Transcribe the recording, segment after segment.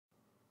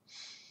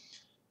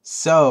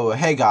So,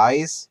 hey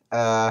guys,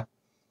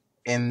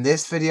 in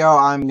this video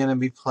I'm gonna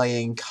be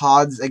playing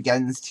Cards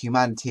Against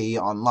Humanity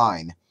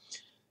online.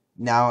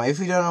 Now, if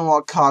you don't know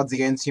what Cards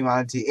Against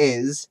Humanity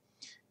is,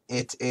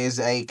 it is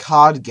a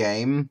card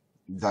game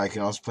that I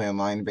can also play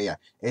online, but yeah,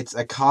 it's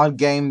a card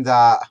game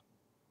that...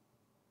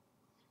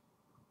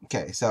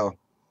 Okay, so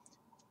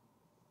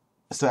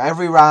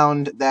every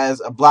round there's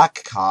a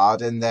black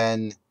card, and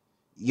then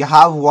you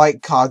have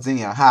white cards in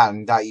your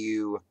hand that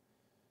you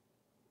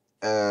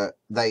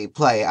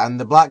play, and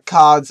the black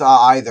cards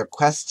are either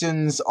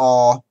questions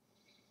or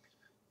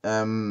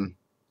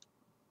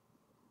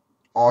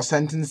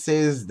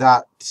sentences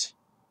that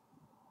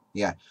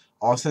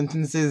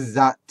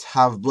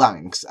have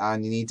blanks,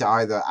 and you need to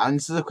either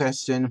answer the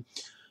question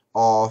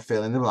or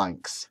fill in the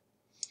blanks.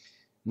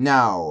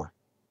 Now,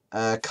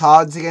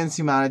 Cards Against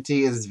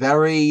Humanity is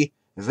very,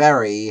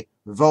 very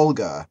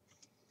vulgar,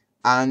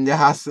 and it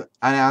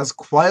has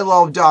quite a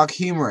lot of dark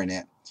humor in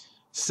it.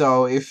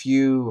 So if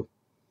you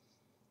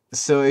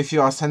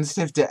are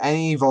sensitive to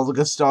any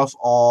vulgar stuff,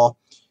 or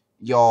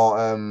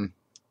you're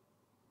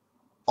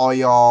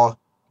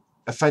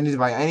offended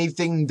by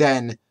anything,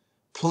 then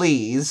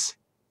please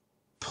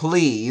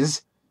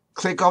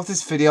click off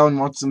this video and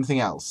watch something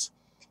else.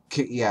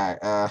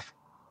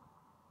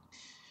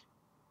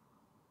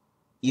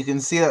 You can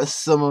see that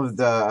some of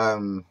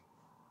the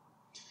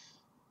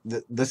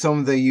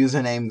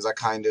usernames are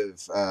kind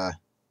of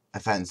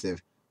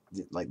offensive,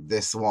 like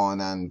this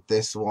one and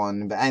this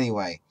one. But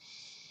anyway,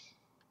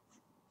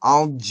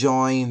 I'll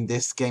join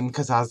this game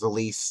because it has the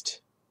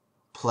least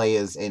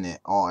players in it,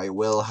 or it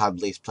will have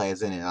the least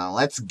players in it. Now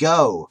let's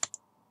go.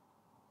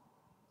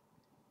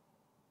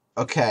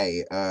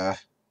 Okay, I'll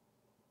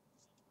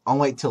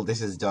wait till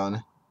this is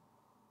done.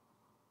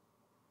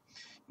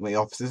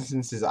 Your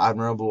persistence is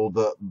admirable,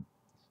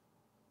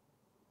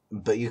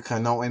 but you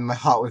cannot win my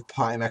heart with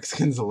party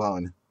Mexicans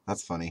alone.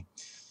 That's funny.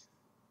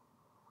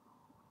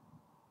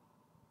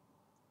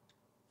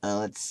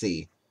 Let's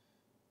see.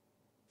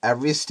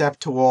 Every step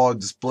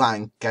towards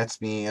blank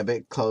gets me a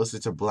bit closer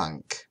to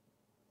blank.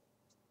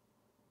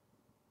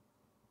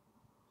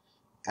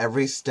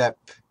 Every step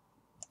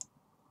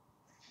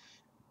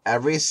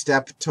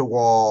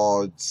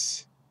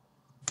towards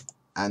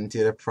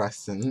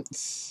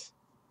antidepressants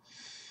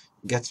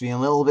gets me a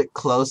little bit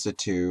closer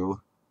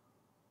to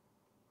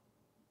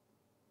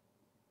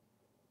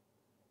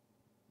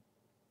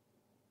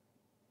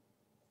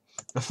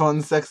a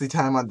fun, sexy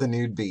time at the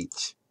nude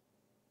beach.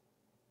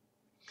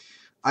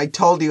 I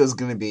told you it was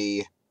gonna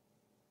be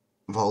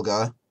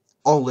vulgar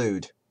or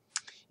lewd.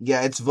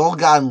 Yeah, it's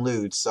vulgar and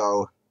lewd,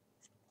 so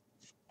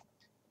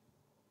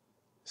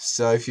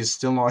if you're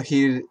still not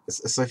here,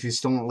 if you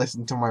still not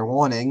listen to my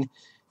warning,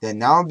 then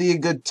now would be a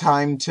good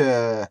time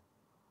to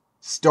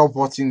stop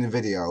watching the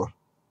video.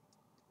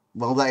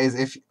 Well, that is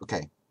if...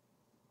 Okay.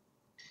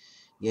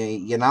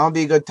 Yeah, now would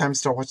be a good time to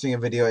stop watching a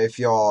video if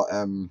you're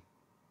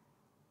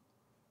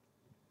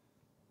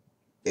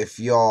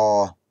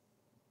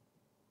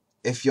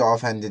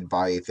offended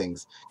by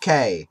things.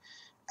 Okay.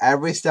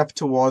 Every step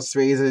towards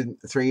 3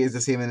 is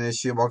the same in the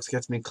shoebox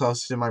gets me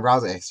closer to my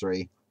browser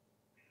history.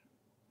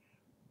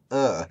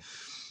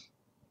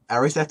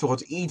 Every step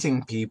towards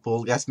eating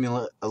people gets me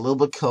a little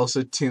bit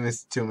closer to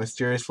a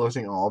mysterious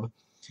floating orb.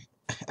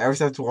 Every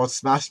step towards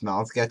Smash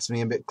Mouth gets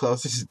me a bit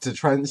closer to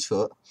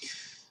Trenchfoot.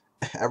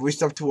 Every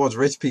step towards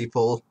rich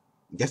people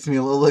gets me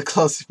a little bit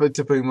closer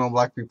to putting more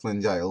black people in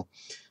jail.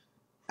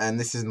 And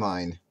this is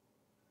mine.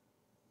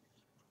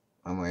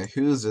 Anyway,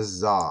 who's the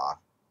czar?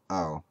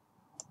 Oh,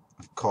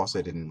 of course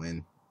I didn't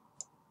win.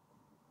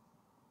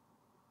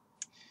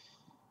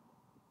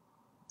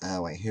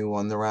 Wait, who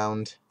won the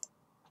round?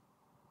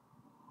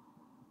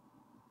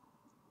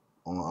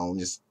 I'll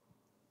just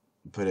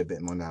put a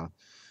bit more down.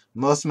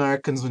 Most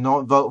Americans would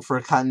not vote for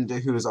a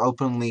candidate who is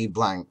openly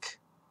blank.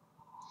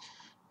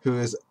 Who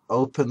is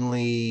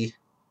openly...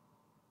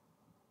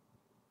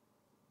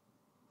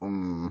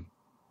 who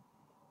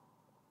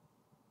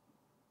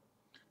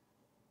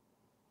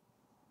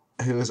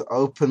is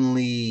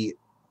openly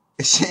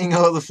shitting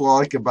over the floor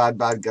like a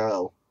bad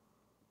girl.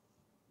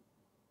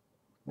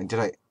 Wait, did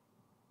I...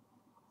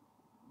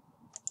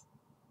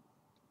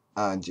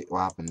 what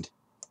happened?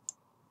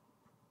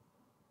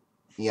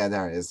 Yeah,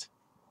 there it is.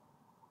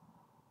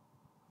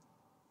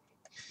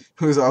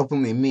 Who's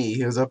openly me,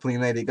 who's openly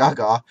Lady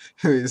Gaga,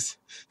 who's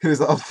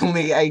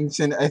openly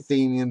ancient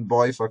Athenian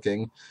boy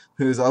fucking,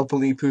 who's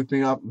openly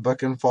pooping up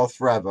back and forth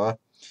forever.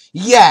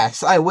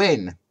 Yes, I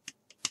win!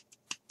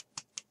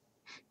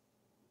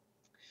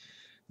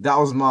 That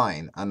was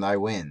mine, and I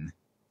win.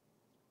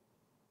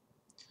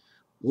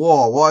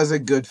 War, what is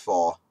it good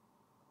for?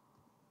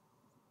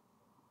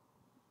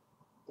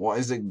 What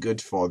is it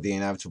good for? The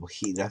inevitable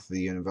heat death of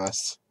the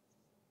universe.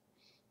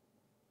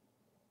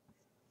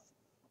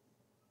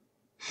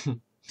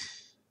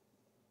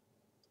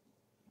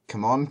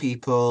 Come on,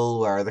 people,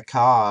 where are the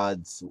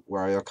cards?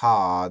 Where are your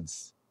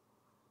cards?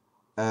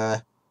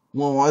 Well,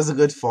 what is it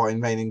good for?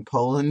 Invading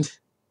Poland?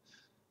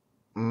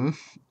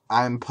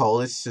 I'm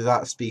Polish, so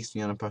that speaks to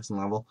me on a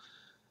personal level.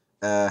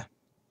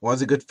 What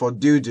is it good for?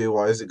 Doo-doo.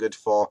 What is it good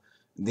for?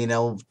 The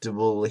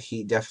inevitable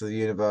heat death of the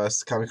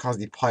universe.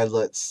 Kamikaze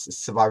pilots.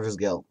 Survivor's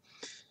guilt.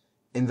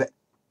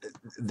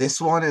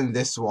 This one and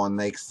this one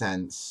makes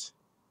sense.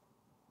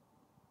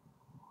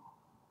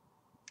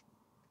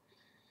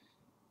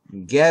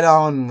 Get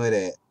on with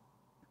it.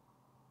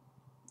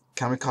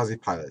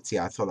 Kamikaze pilots.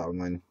 Yeah, I thought that would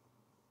win.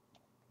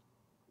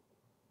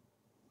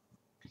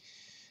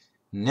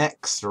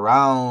 Next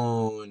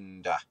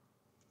round.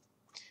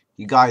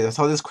 You guys, I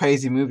saw this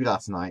crazy movie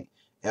last night.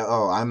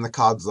 Oh, I'm the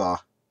card czar.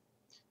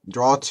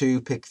 Draw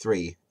 2, pick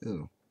 3.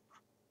 Ooh.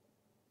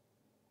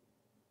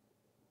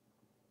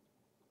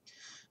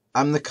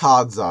 I'm the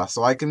card czar,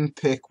 so I can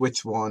pick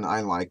which one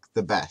I like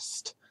the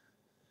best.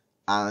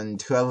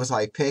 And whoever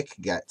I pick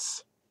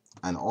gets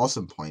an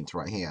awesome point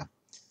right here.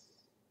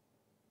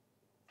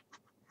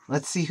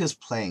 Let's see who's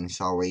playing,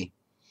 shall we?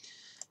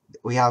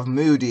 We have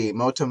Moody,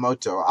 Moto,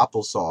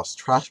 Applesauce,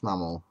 Trash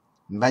Mammal,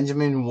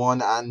 Benjamin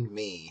 1, and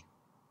me.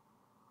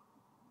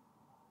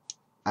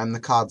 I'm the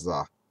card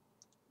czar.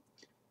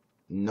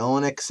 No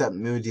one except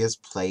Moody has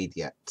played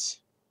yet.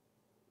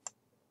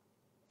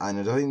 And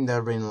I don't think there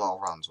have been a lot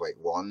of rounds. Wait,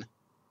 1,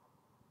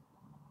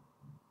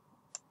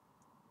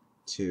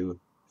 2,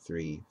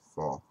 3,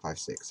 4, 5,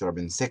 6. There have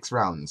been 6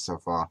 rounds so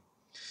far.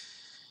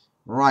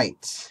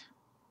 Right.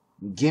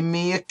 Give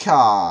me your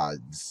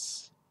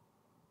cards.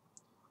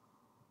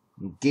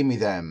 Give me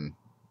them.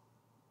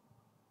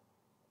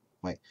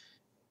 Wait.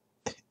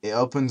 It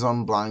opens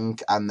on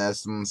blank and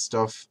there's some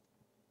stuff.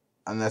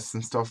 And there's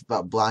some stuff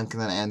about blank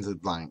and then it ends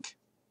with blank.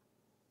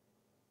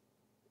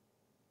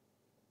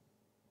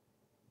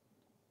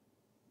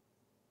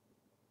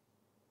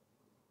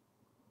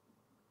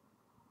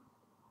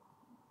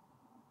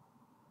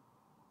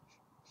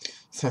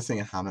 Testing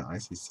a hammer, I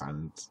see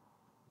silence.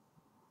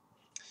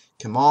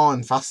 Come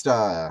on,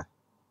 faster!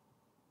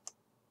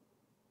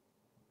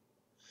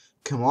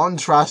 Come on,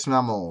 Trash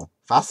Mammal!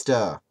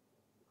 Faster!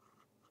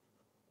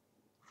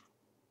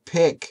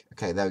 Pick!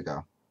 Okay, there we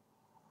go.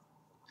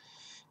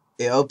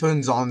 It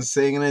opens on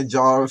sitting in a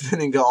jar of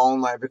vinegar all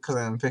night because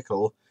I'm a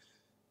pickle.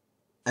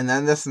 And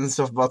then there's some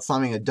stuff about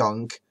slamming a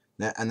dunk.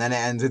 And then it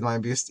ends with my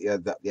abuse. Yeah,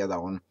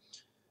 that one.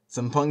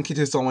 Some punky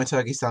who stole my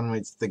turkey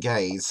sandwich, the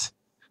gays.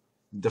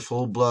 The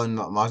full-blown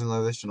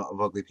marginalization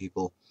of ugly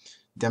people.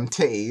 Them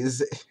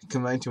titties,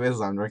 converting to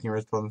Islam, drinking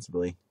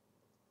responsibly.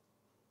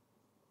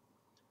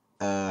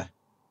 Oh,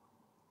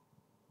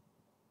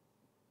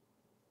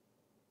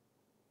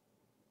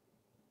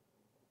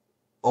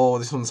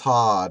 this one's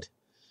hard.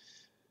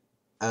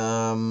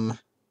 I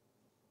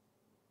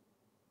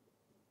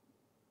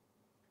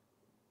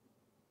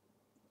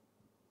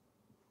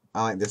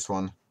like this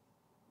one.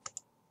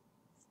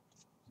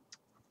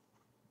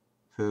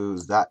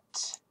 Who's that?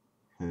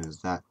 Who's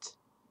that?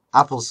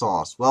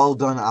 Applesauce. Well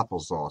done,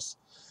 Applesauce.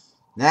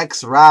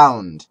 Next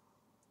round.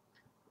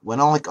 When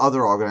unlike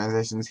other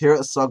organizations, here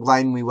at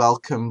Sugline we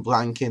welcome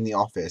blank in the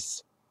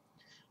office.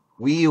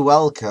 We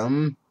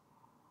welcome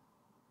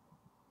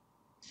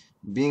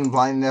being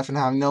blind, deaf, and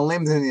having no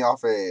limbs in the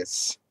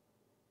office.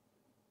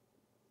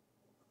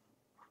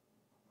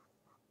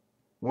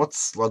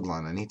 What's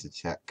Slugline? I need to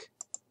check.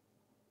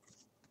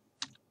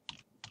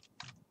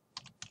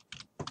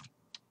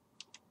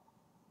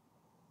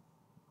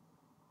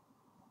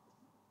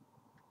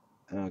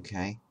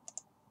 Okay.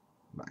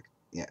 Back.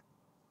 Yeah.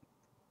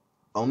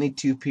 Only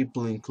 2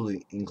 people,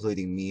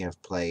 including me,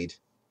 have played.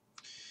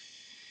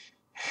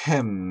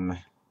 Come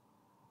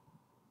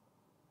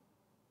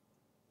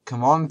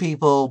on,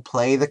 people,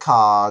 play the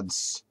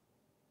cards.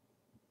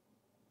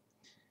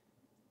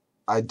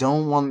 I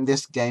don't want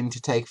this game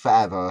to take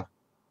forever.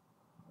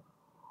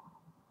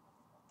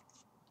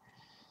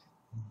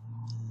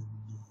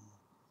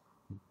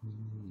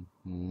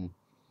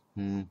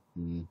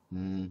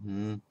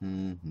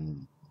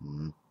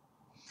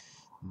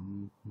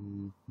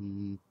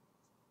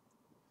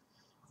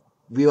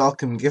 We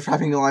welcome gift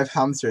having a live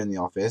hamster in the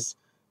office.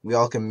 We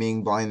welcome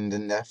being blind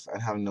and deaf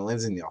and having no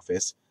limbs in the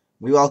office.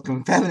 We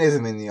welcome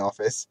feminism in the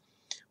office.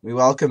 We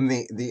welcome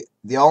the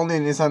all-new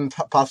Nissan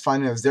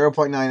Pathfinder of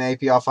 0.9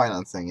 APR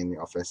financing in the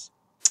office.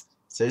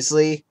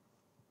 Seriously?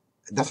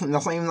 That's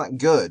not even that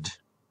good.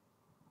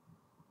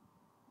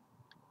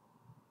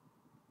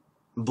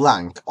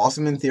 Blank.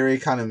 Awesome in theory,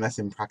 kind of mess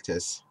in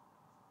practice.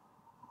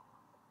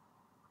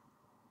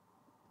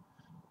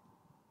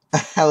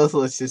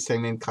 Let's just say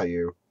named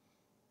Caillou.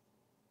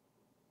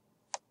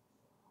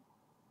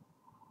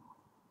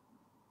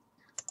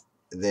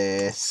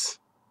 This.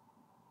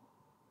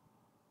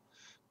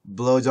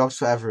 Blowjobs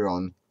for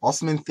everyone.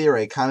 Awesome in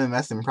theory, kind of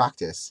mess in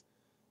practice.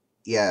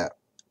 Yeah,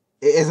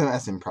 it is a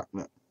mess in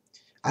practice.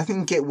 I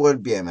think it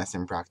would be a mess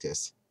in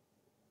practice.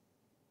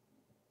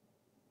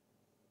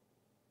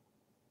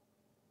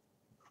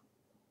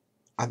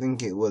 I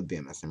think it would be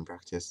a mess in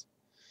practice.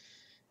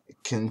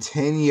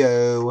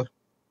 Continue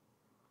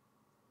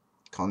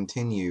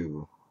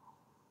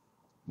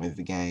with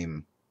the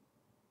game.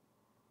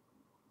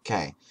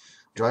 Okay.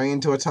 Driving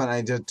into a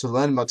tornado to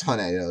learn about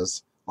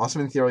tornadoes.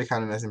 Awesome in theory,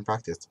 kind of mess in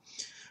practice.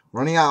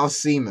 Running out of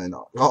semen.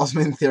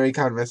 Awesome in theory,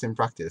 kind of mess in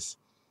practice.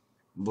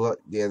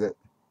 Yeah, the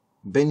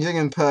binging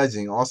and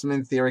purging, awesome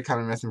in theory, kind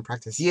of mess in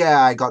practice.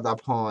 Yeah, I got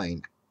that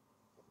point.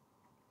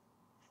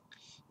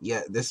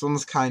 Yeah, this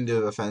one's kind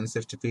of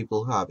offensive to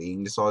people who have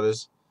eating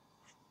disorders.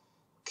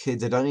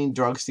 Kids, I don't need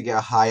drugs to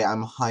get high.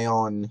 I'm high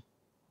on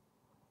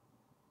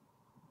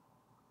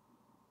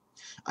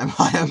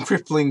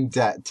crippling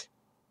debt.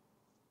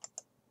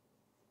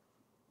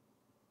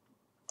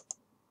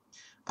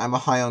 I'm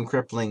high on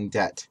crippling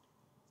debt.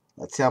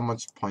 Let's see how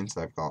much points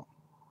I've got.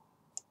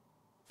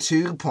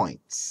 2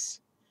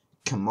 points.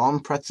 Come on,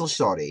 pretzel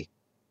shorty.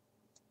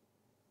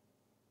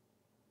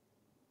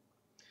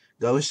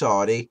 Go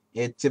shorty.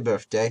 It's your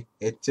birthday.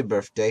 It's your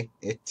birthday.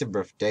 It's your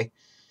birthday.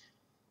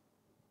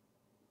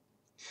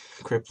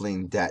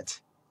 Crippling debt.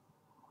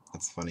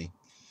 That's funny.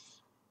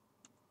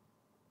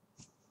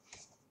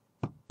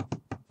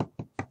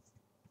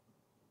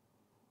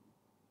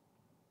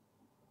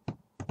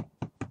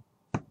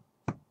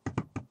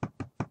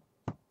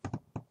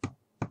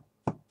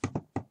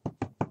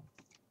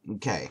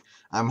 Okay.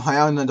 I'm high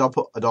on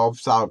Adobe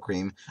sour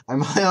cream.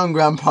 I'm high on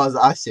Grandpa's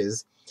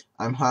ashes.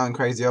 I'm high on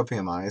crazy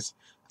opium eyes.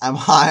 I'm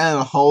high on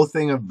a whole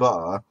thing of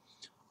butter.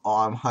 Or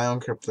I'm high on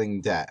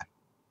crippling debt.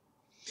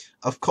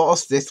 Of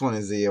course, this one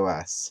is the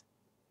US.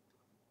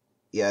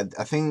 Yeah,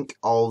 I think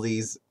all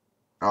these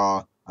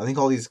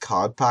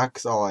card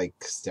packs are like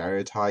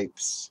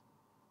stereotypes.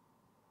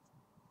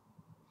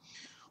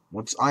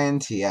 What's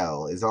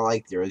INTL? Is that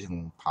like the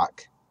original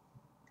pack?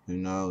 Who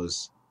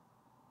knows?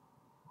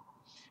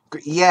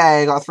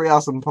 Yeah, I got 3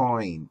 awesome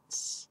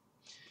points.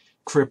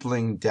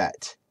 Crippling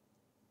debt.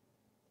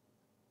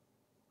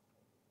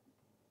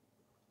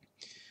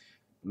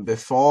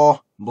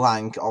 Before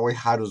blank, all we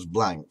had was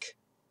blank.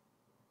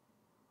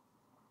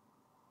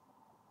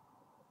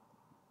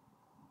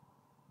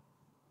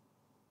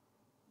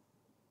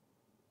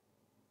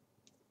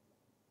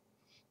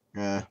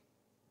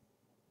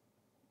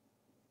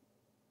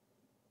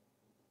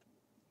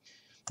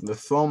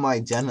 Before my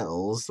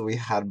genitals, we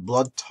had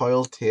blood,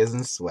 toil, tears,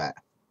 and sweat.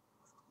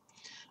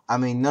 I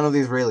mean, none of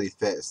these really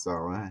fit,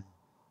 so...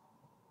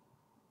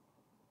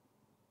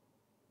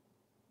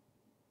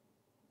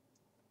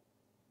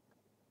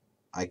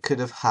 I could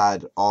have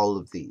had all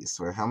of these.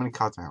 So how many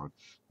cards do I have?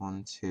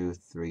 1, 2,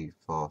 3,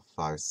 4,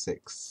 5,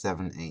 6,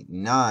 7, 8,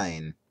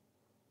 9.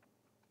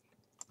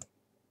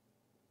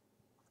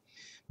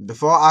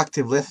 Before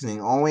active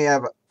listening, all we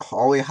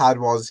had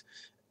was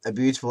a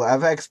beautiful,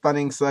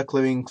 ever-expanding circle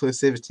of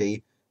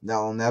inclusivity that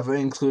will never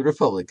include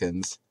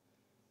Republicans.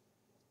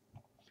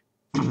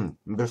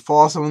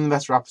 Before some of the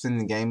best rappers in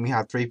the game, we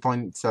had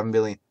 3.7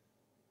 billion.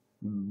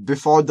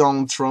 Before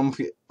Donald Trump,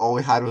 all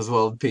we had was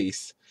world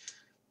peace.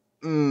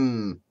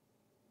 Yeah.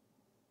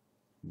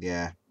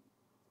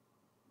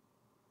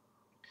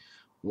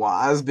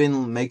 What has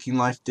been making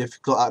life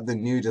difficult at the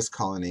nudist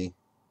colony?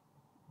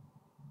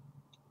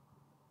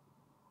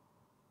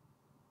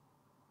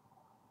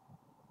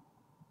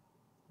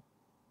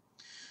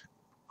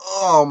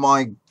 Oh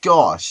my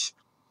gosh.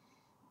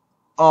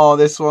 Oh,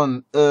 this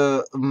one.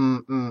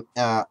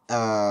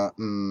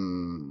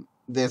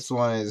 This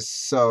one is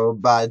so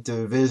bad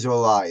to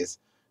visualize.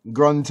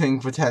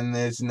 Grunting for 10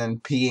 minutes and then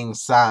peeing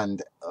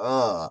sand.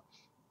 Ugh.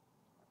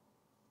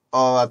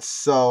 Oh, that's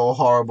so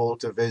horrible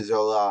to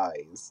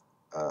visualize.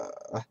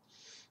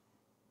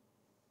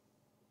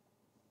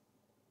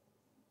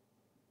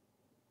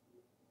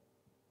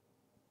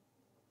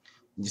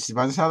 Just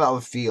imagine how that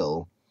would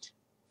feel.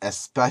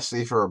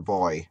 Especially for a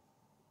boy.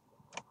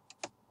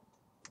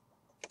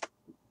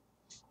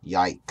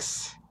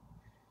 Yikes.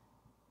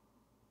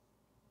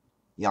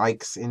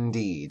 Yikes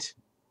indeed.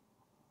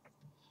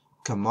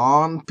 Come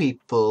on,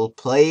 people,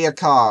 play your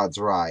cards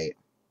right.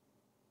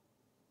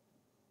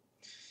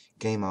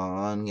 Game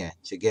on, get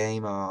your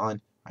game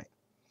on. Right.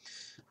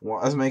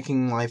 What is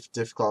making life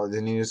difficult at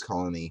the news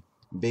colony?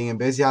 Being a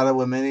busy adult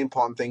with many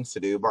important things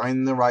to do,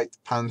 buying the right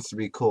pants to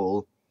be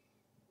cool,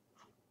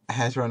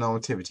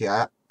 heteronormativity,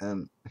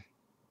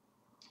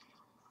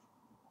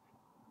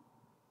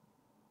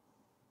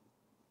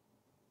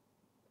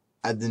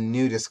 at the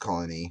nudist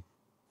colony.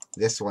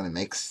 This one, it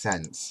makes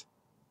sense.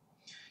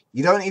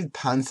 You don't need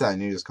pants at a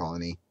nudist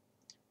colony.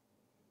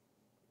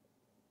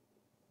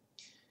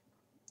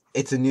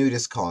 It's a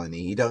nudist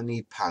colony. You don't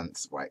need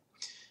pants, right?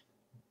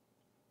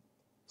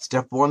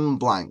 Step 1,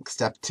 blank.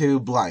 Step 2,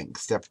 blank.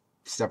 Step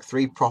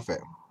 3,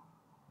 profit.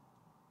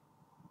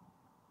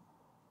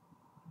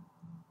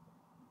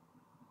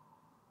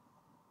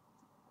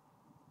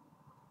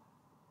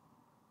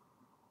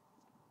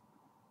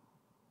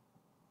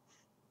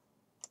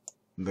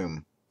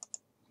 Boom.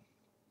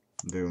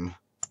 Boom.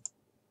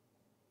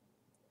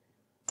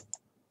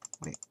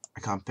 Wait, I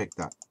can't pick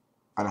that.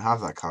 I don't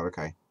have that card,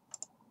 okay.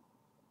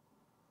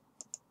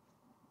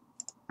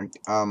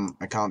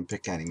 I can't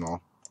pick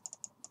anymore.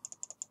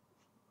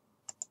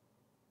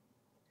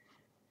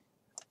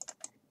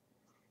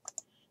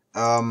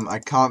 I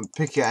can't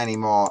pick it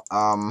anymore.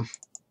 Why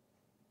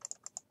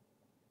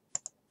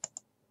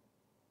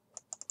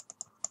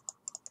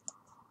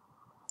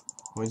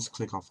just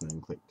click off and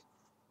then click?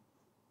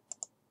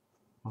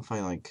 What if I,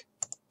 like,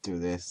 do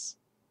this?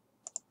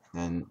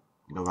 Then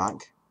go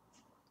back.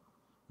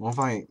 What if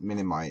I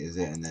minimize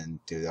it and then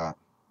do that?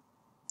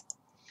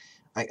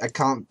 I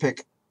can't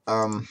pick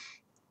I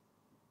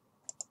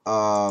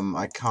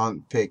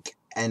can't pick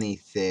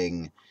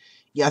anything.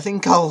 Yeah, I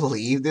think I'll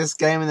leave this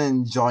game and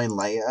then join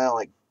later.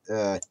 Like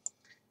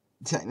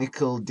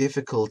technical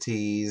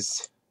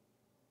difficulties.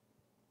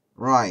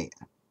 Right.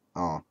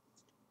 Oh,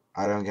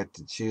 I don't get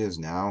to choose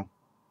now.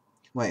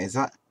 Wait, is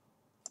that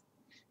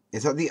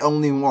the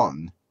only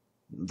one?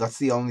 That's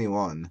the only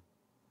one.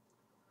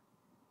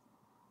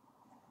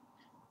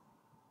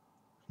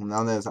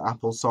 Now there's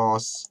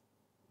applesauce,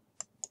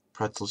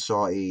 pretzel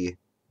shorty,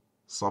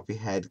 sloppy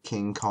head,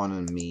 King Kong,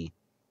 and me.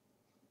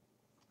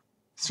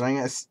 Staring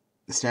at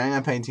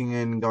painting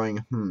and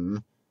going,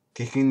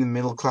 kicking the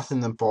middle class in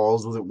the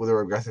balls with a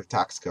regressive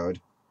tax code.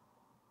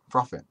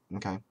 Profit.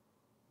 Okay.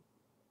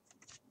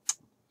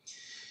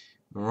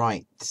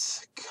 Right.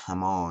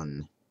 Come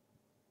on.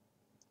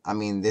 I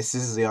mean, this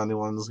is the only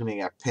one that's gonna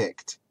get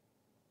picked.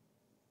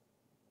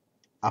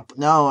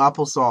 No,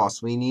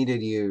 applesauce. We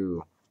needed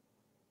you.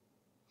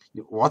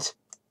 What?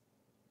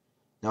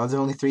 Now there's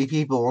only 3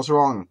 people. What's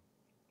wrong?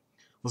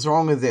 What's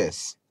wrong with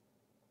this?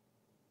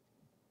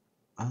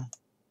 Huh?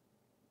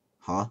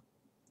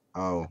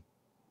 Oh.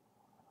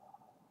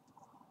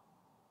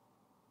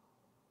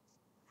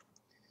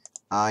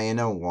 You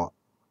know what?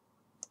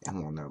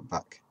 Hang on, no,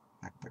 back.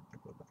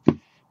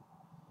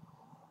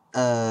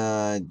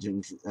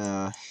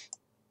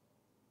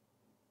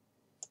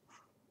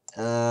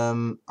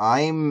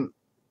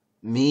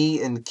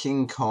 Me and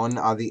King Kong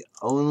are the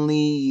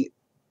only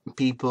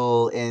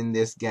people in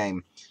this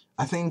game.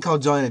 I think I'll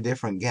join a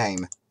different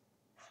game.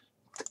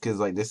 Because,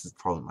 like, this is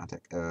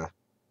problematic.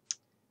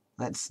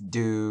 Let's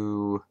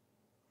do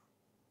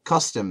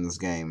customs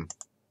game.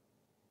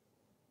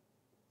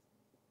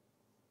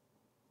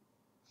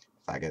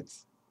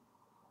 Faggots.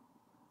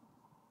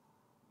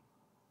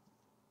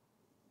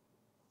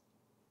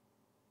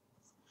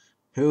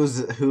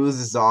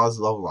 Who's Czar's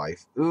love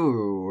life?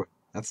 Ooh,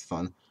 that's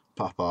fun.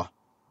 Papa.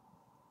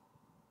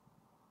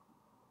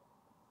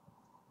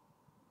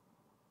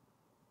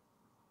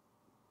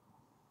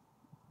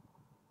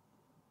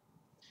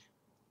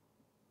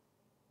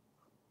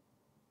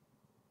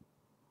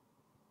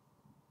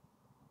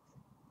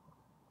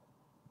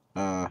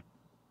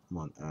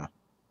 Come on,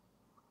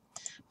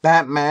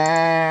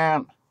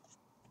 Batman!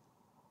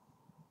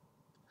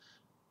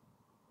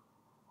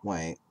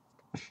 Wait.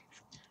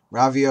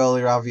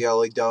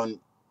 Ravioli, don't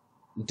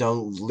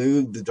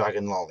lube the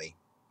dragon lolly.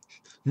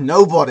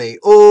 Nobody!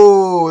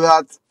 Oh,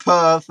 that's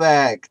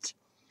perfect!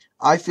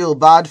 I feel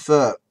bad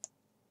for...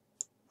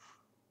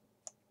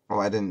 Oh,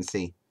 I didn't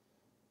see.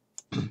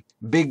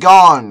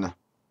 Begone!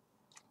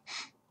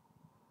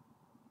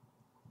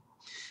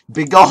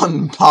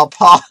 Begone,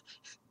 Papa!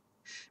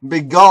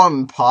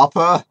 Begone,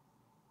 Papa!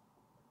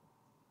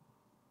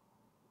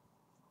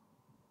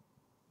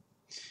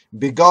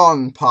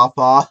 Begone,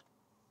 Papa!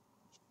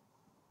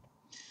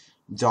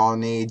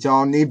 Johnny,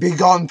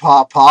 begone,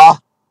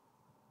 Papa!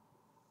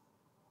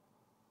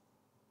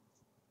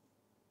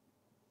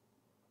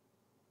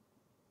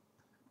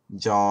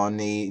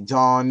 Johnny,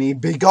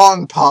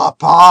 begone,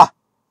 Papa!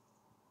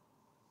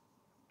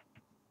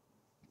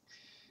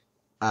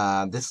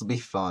 This'll be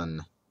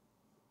fun.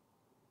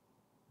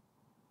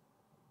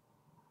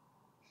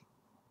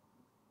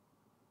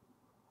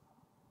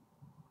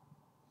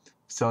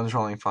 Still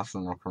trolling faster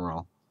than rock and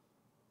roll.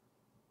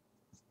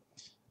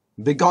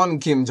 Begone,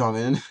 Kim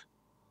Jong-un.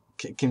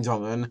 Kim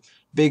Jong-un.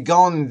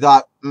 Begone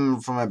that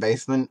from my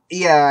basement.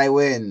 Yeah, I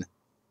win.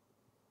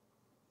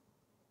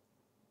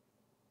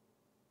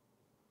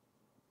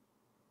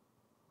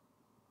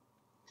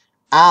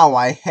 Ow,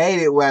 I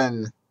hate it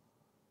when...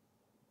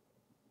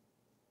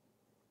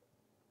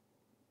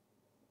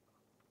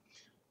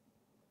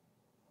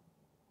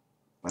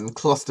 When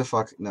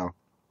clusterfuck... No.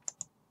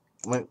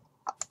 When...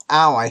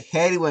 Ow, I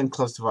hate it when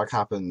clusterfuck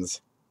happens.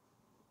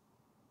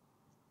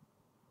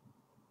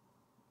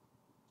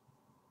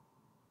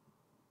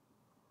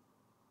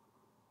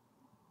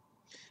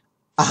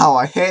 Ow,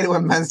 I hate it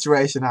when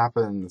menstruation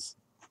happens.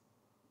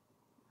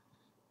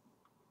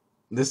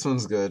 This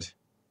one's good.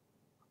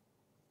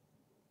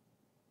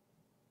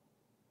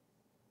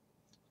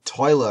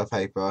 Toilet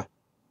paper.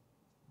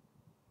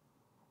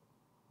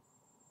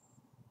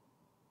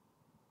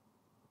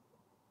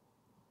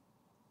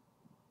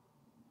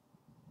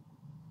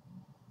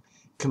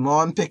 Come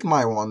on, pick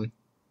my one.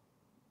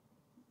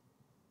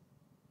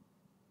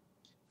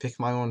 Pick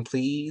my one,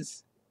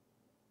 please.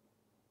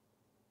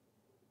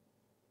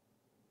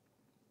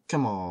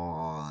 Come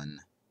on.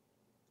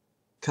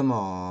 Come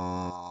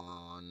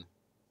on.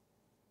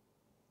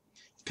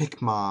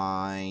 Pick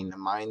mine.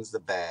 Mine's the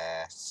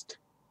best.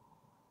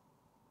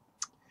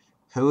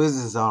 Who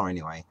is the Czar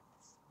anyway?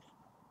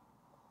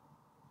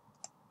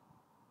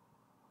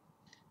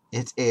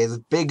 It is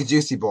Big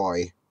Juicy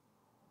Boy.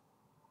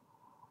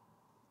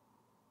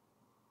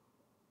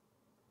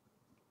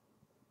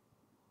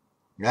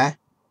 Yeah?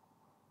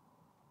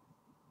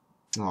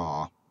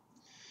 Aw.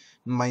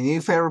 My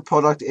new favorite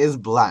product is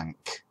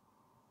blank.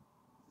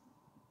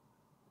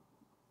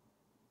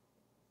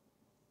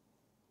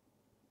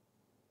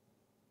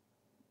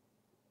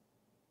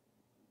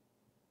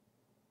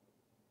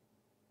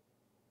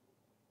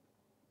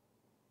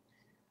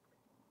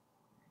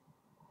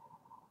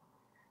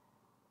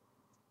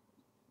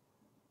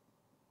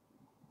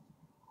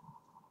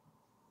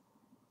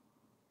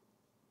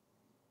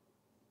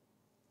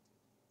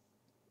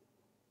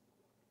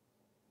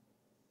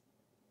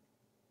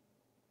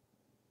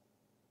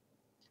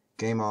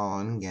 Game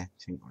on,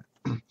 getting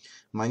on.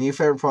 My new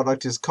favorite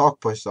product is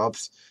cock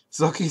push-ups.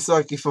 Sucky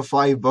sucky for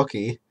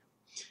 $5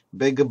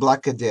 Bigger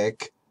blacker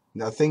dick.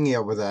 That thingy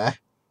over there.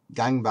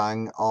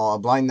 Gangbang. Or a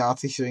blind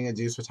Nazi shooting a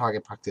juice for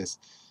target practice.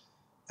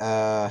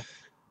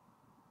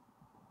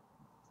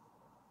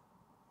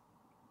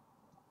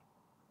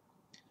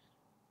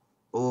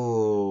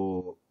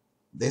 Oh,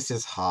 this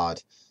is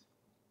hard.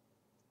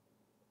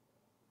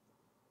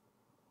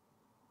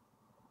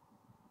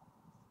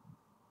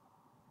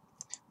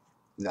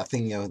 That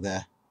thingy over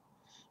there.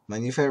 My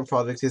new favorite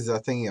product is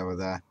that thingy over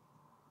there.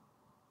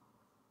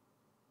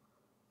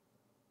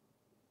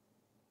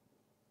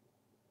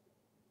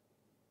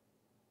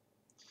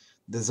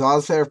 The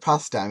Tsar's favorite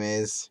pastime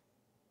is...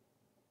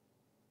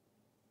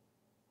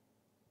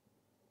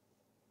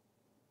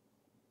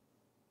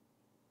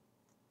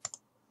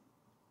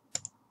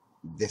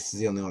 This is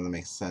the only one that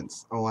makes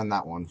sense. Oh, and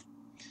that one.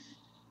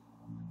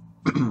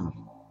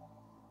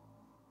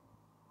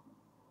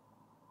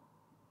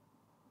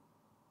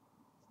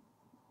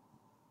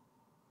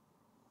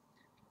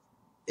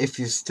 If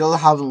you still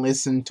haven't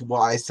listened to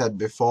what I said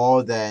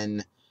before,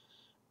 then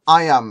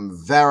I am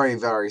very,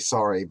 very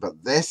sorry,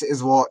 but this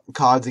is what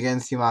Cards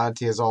Against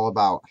Humanity is all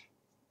about.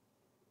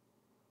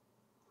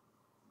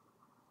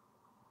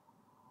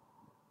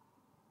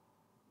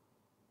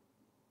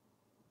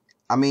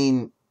 I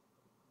mean,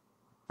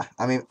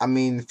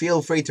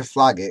 feel free to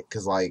flag it,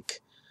 because,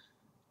 like,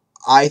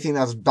 I think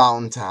that's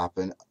bound to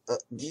happen.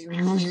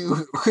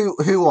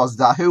 Who was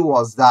that? Who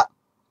was that?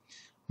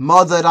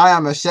 Mothered, I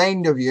am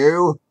ashamed of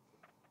you.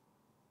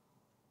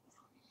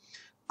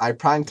 I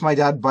pranked my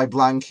dad by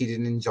blank, he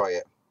didn't enjoy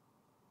it.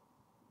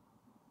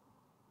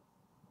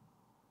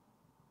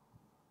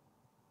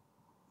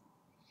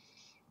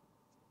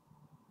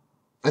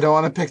 I don't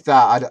want to pick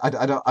that. I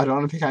don't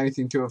want to pick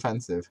anything too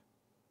offensive.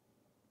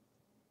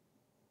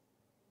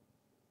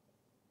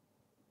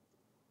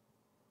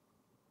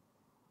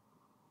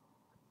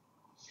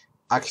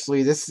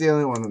 Actually, this is the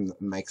only one that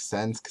makes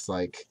sense, because,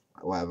 like,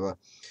 whatever.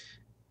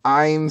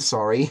 I'm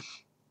sorry.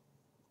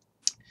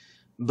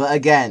 But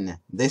again,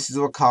 this is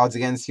what Cards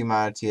Against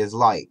Humanity is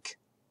like.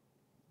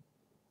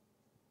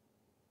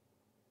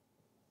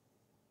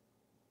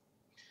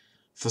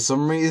 For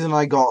some reason,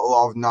 I got a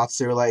lot of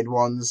Nazi-related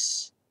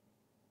ones.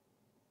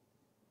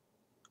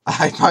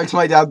 I pranked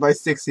my dad by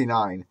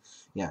 69.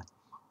 Yeah.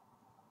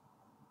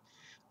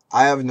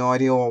 I have no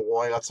idea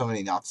why I got so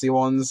many Nazi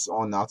ones,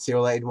 or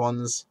Nazi-related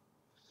ones.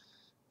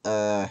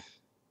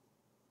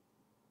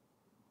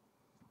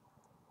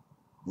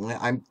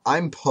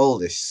 I'm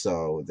Polish,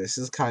 so this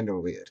is kind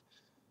of weird.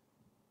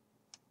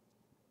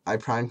 I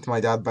pranked my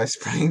dad by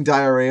spraying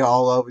diarrhea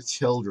all over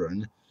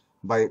children,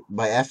 by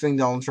effing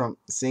Donald Trump,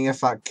 seeing a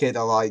fat kid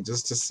alive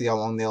just to see how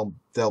long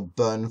they'll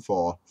burn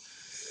for.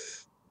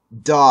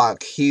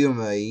 Dark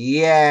humor,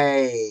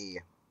 yay!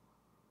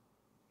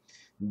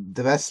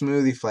 The best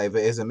smoothie flavor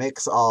is a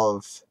mix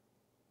of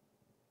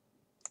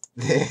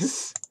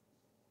this.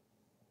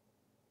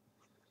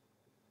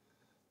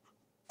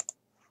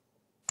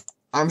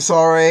 I'm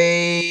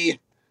sorry.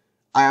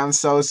 I am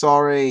so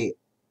sorry.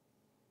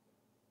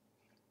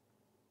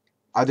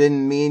 I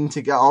didn't mean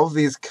to get all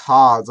these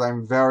cards.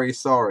 I'm very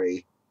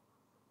sorry.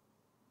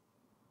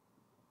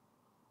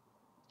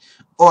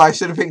 Oh, I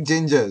should have picked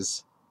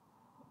Gingers.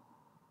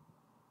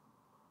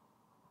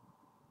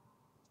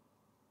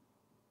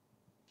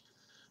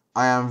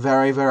 I am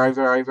very, very,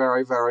 very,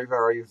 very, very,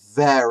 very,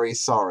 very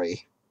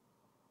sorry.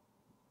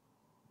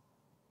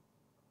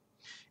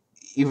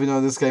 Even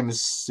though this game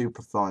is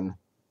super fun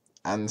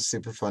and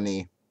super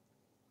funny.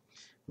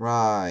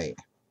 Right.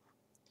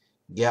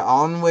 Get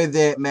on with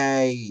it,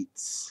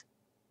 mates.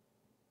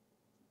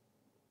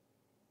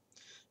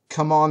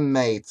 Come on,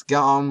 mates. Get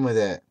on with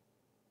it.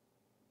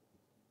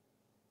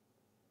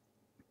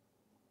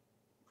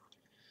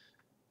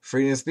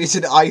 Freedom of speech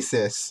and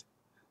ISIS.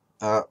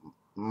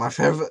 My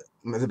favorite,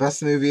 the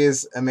best movie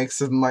is a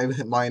mix of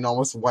my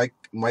enormous white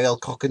whale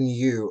cock and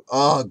you.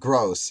 Oh,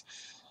 gross.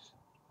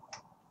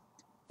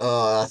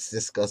 Oh, that's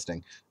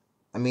disgusting.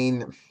 I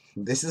mean,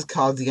 this is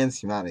Cards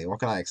Against Humanity. What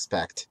can I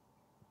expect?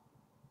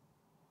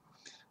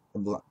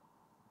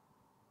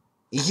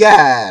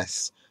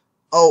 Yes!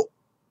 Oh,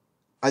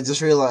 I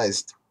just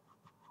realized.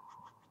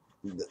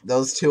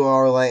 Those two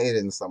are related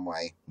in some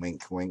way.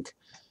 Wink, wink.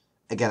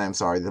 Again, I'm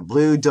sorry. The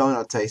blue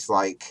donut tastes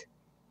like...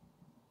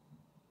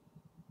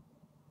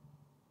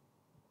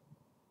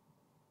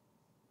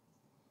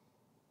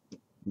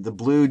 The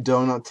blue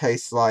donut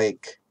tastes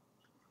like...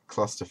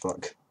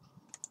 clusterfuck.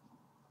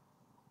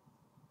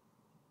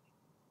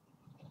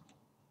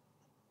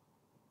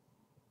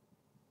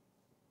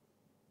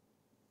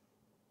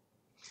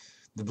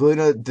 The blue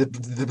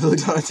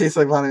donut tastes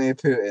like Vladimir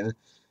Putin.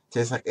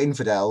 Tastes like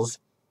infidels.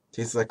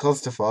 Tastes like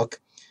clusterfuck.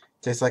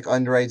 Tastes like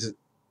underage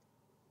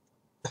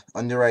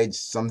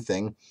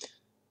something.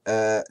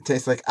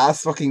 Tastes like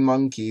ass fucking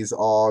monkeys,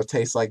 or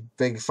tastes like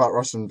big fat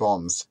Russian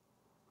bombs.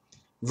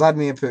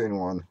 Vladimir Putin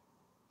won.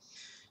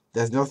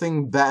 There's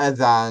nothing better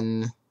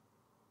than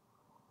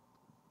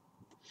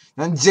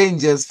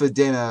gingers for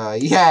dinner.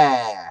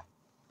 Yeah.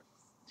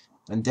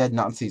 And dead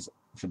Nazis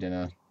for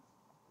dinner.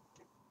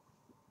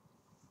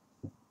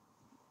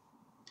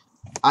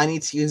 I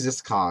need to use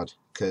this card,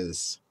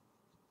 because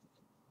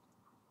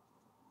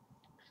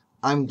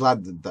I'm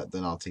glad that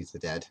the Nazis are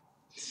dead.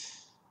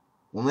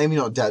 Well, maybe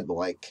not dead, but,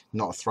 like,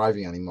 not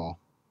thriving anymore.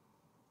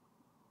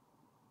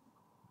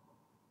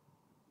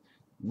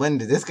 When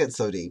did this get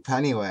so deep?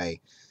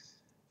 Anyway.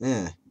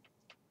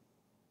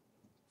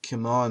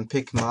 Come on,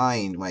 pick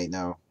mine. Wait,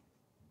 no.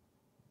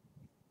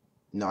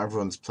 Not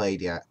everyone's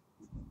played yet.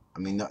 I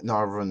mean, not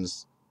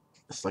everyone's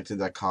selected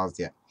their cards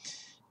yet.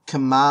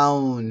 Come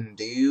on,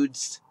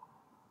 dudes.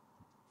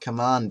 Come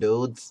on,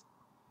 dudes.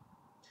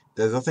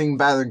 There's nothing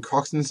better than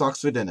Crocs and socks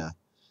for dinner.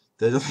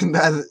 There's nothing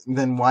better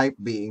than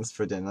white beatings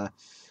for dinner.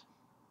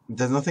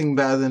 There's nothing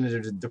better than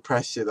a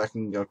depressed shit that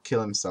can go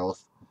kill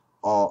himself.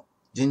 Or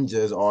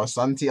gingers, or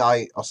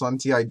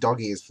slanty-eyed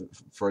doggies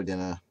for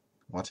dinner.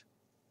 What?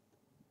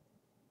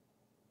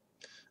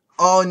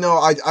 Oh no,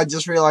 I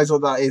just realized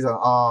what that is.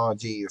 Oh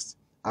jeez.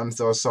 I'm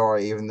so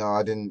sorry, even though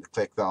I didn't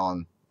click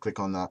on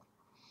that.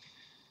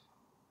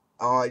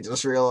 Oh, I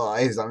just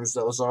realized. I'm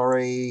so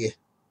sorry.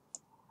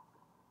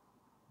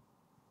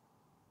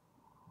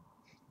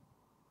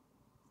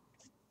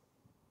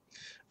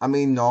 I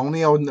mean,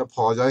 normally I wouldn't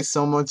apologize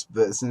so much,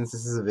 but since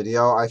this is a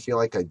video, I feel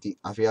like I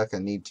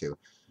need to.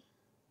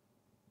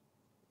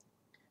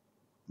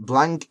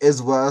 Blank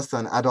is worse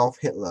than Adolf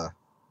Hitler.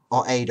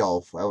 Or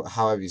Adolf,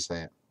 however you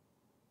say it.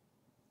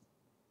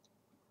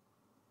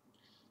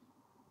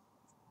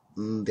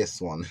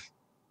 This one.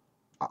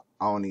 I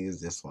want to use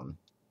this one,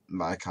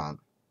 but I can't.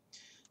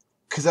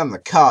 Because I'm the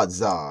card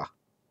czar.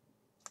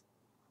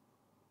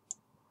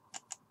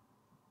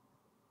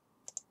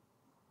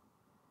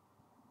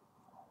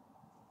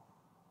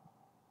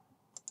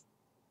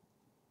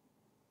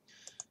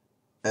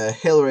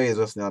 Hillary is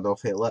worse than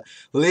Adolf Hitler.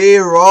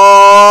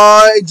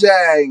 Leroy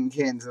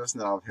Jenkins is worse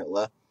than Adolf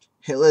Hitler.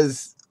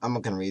 Hitler's... I'm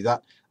not going to read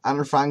that.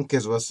 Anne Frank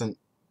is worse than...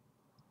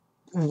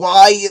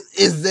 Why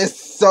is this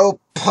so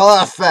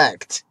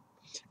perfect?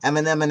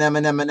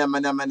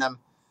 Eminem.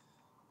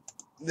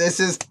 This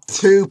is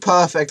too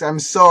perfect. I'm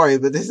sorry,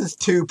 but this is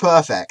too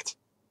perfect.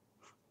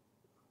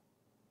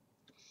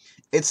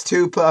 It's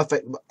too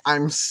perfect.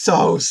 I'm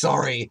so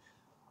sorry.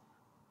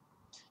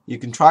 You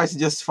can try to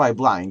justify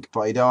blank,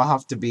 but you don't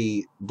have to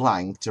be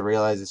blank to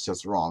realize it's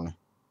just wrong.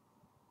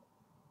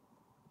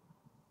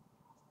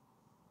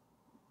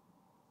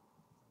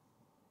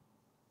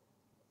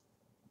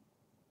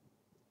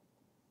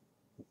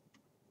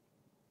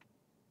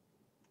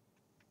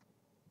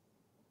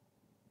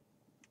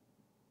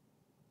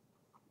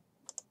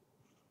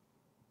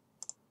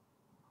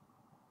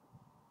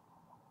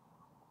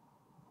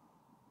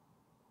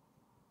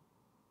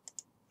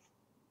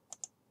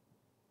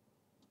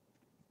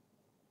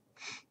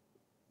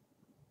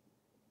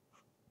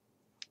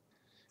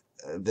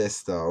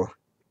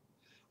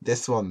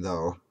 This one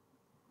though.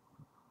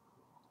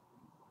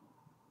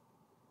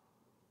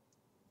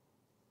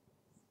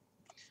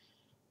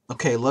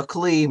 Okay,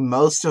 luckily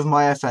most of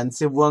my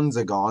offensive ones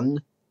are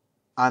gone,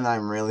 and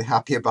I'm really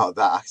happy about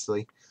that.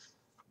 Actually,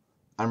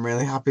 I'm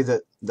really happy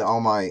that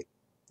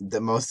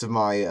most of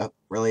my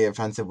really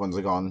offensive ones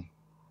are gone.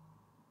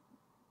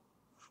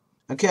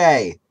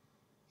 Okay,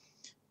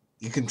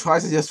 you can try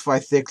to justify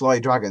thick lolly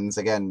dragons,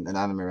 again an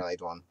anime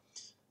related one.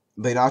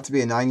 But you'd have to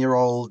be a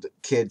 9-year-old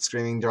kid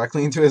screaming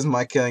directly into his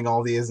mic, killing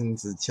all the ears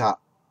into the chat.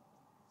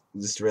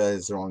 Just realized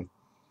it's wrong.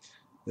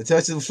 The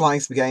turtle flying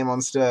spaghetti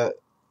monster,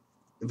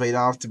 but you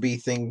don't have to be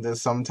thinking that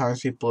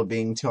sometimes people are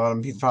being too hard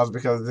on people's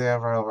because they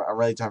have a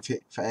really tough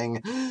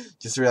thing.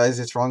 Just realize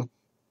it's wrong.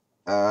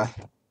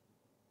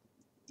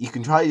 You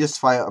can try to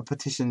justify a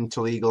petition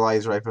to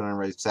legalize rape and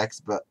unrated sex,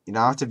 but you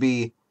don't have to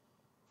be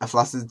a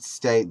flaccid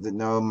state that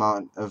no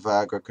amount of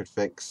Viagra could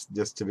fix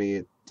just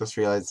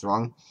realize it's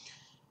wrong.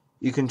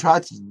 You can try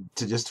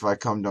to justify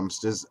cum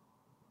dumpsters.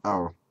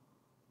 Oh.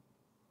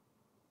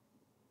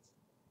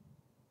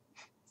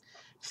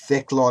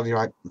 Thick lolly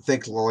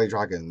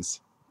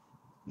dragons.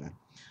 Yeah.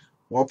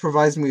 What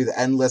provides me with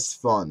endless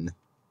fun?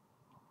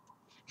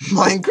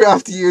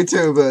 Minecraft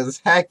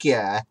YouTubers, heck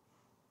yeah.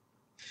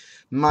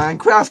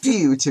 Minecraft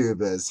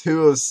YouTubers,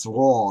 who have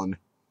sworn?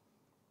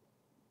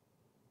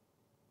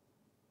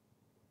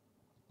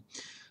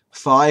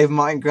 5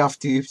 Minecraft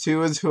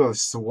YouTubers who have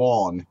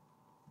sworn.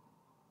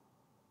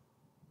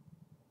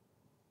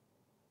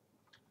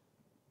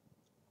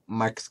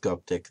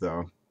 Microscopic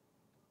though.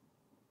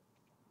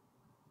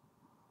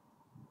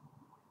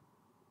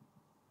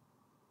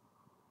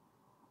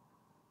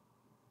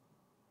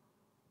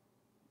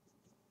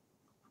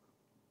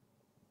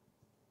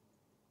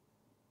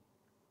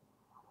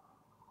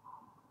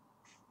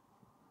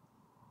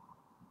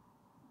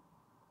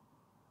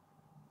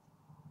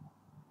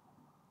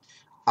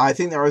 I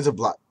think there is a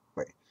black...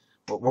 Wait.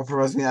 What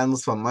provides me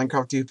endless fun?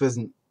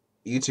 Minecraft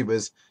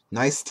YouTubers,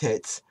 nice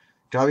tits,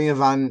 driving a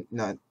van...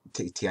 No,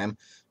 TM.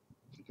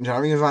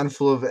 Driving a van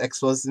full of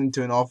explosives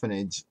into an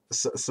orphanage,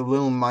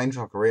 subliminal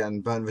mindfuckery,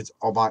 and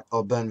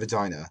burnt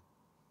vagina.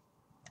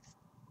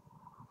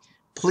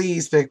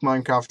 Please pick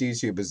Minecraft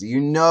YouTubers. You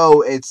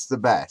know it's the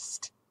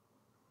best.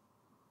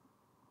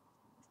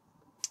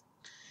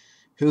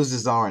 Who's the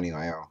czar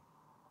anyway?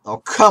 Oh,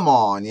 come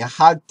on. You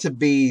had to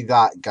be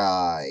that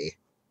guy.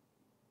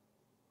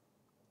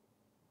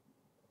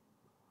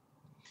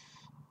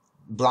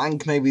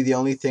 Blank may be the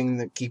only thing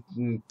that keep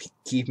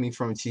me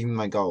from achieving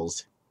my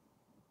goals.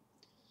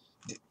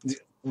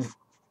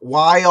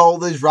 Why all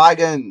the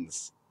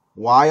dragons?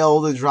 Why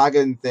all the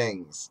dragon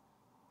things?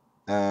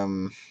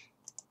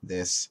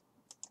 This.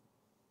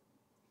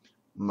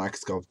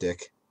 Microscope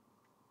dick.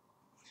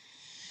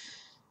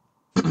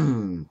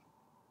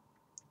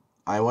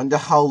 I wonder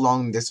how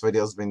long this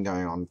video's been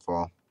going on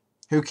for.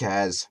 Who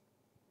cares?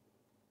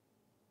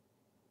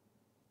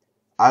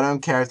 I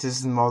don't care if this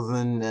is more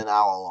than an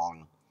hour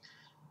long.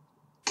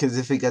 Because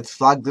if it gets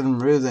flagged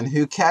and rude, then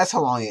who cares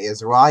how long it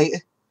is,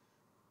 right?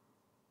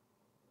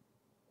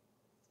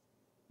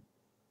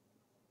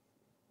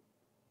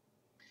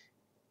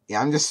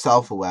 Yeah, I'm just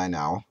self-aware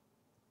now.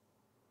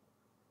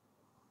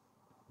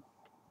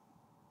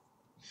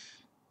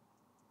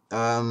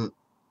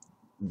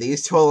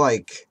 These two are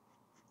like...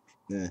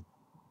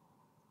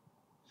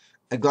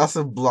 a glass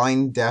of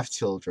blind deaf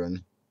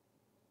children.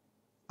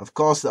 Of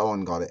course that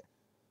one got it.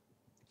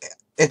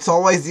 It's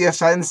always the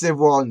offensive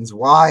ones.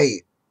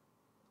 Why?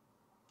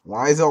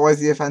 Why is it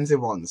always the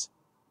offensive ones?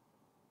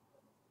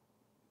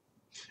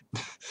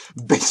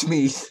 Bitch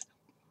meat.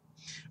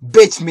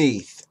 Bitch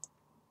meat.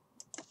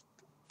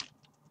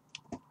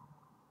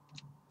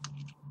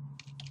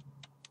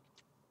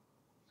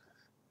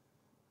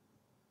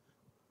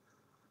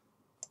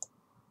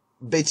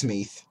 Bitch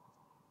meat.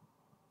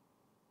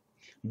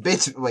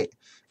 Bitch, wait.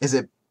 Is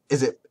it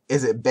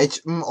bitch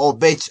or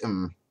bitch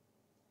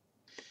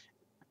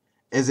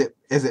Is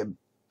it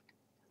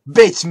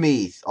bitch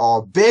meat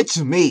or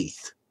bitch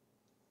meat?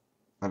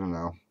 I don't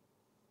know.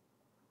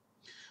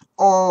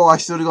 Oh, I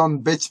should have gone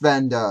bitch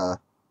bender.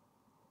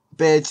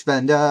 Bitch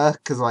bender,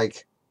 cause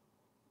like,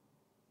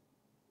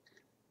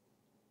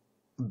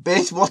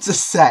 bitch, what's a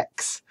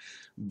sex?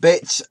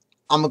 Bitch,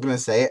 I'm not gonna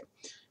say it.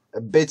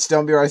 Bitch,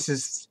 don't be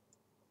racist.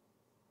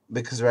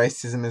 Because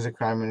racism is a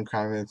crime and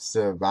crime is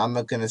served. I'm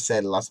not gonna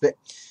say the last bit.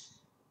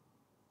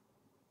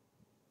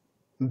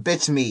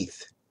 Bitch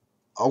meat.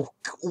 Oh,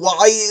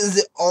 why is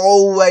it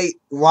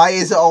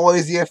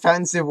always the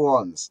offensive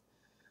ones?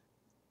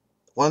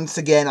 Once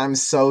again, I'm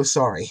so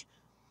sorry.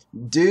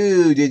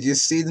 Dude, did you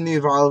see the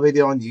new viral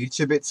video on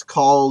YouTube? It's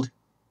called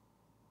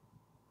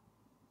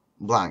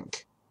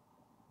blank.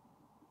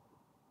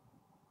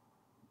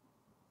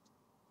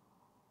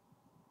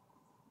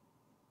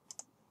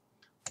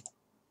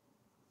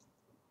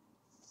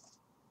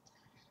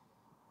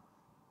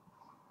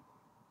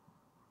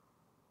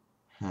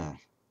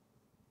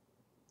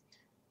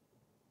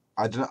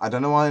 I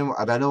don't know why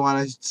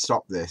I should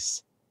stop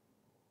this.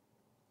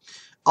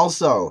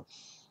 Also,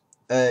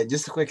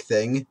 just a quick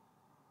thing.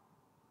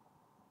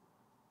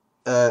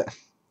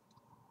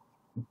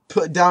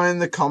 Put down in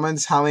the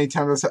comments how many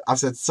times I've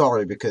said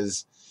sorry,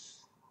 because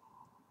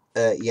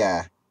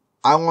yeah,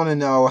 I want to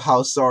know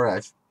how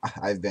sorry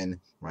I've been.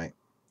 Right,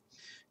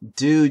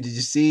 dude, did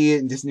you see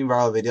this new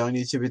viral video on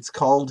YouTube? It's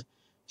called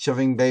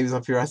 "Shoving Babies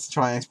Up Your Ass to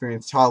Try and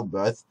Experience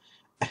Childbirth."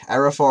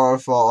 Error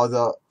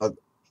 404,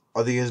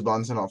 other user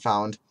bonds are not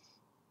found.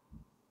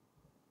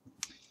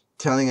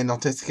 Telling an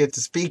autistic kid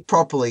to speak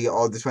properly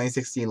or the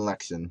 2016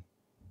 election.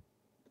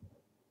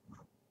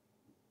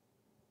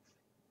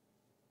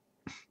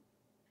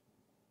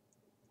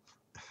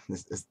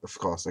 This is, of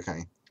course,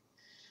 okay.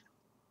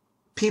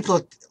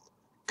 People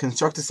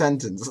construct a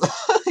sentence.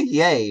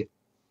 Yay.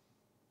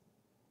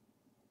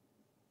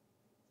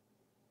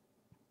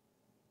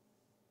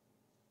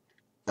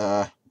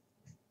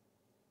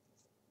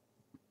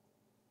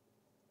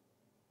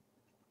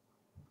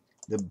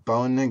 The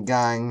Boner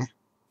Gang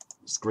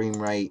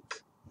scream rape.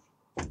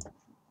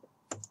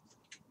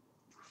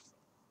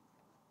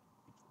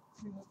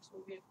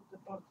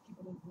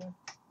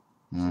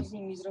 Z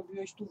nimi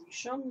zrobiłeś tu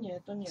wiszą?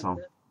 Nie, to nie Co?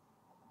 te.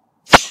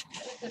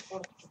 Te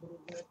portki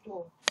brudne,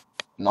 tu.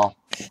 No.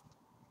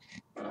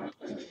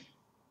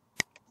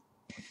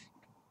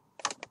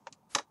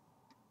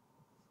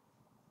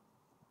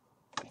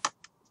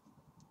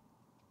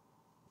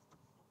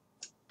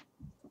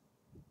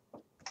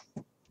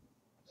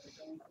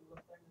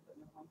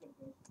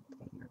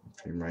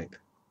 Scream rape.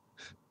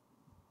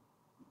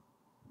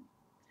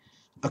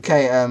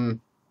 Okay,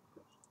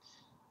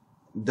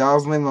 that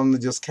was my mum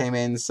that just came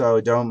in,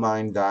 so don't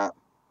mind that.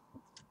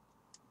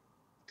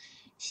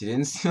 She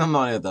didn't steal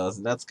money of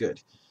those, that's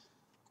good.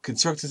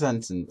 Construct a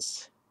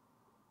sentence.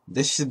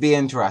 This should be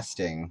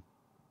interesting.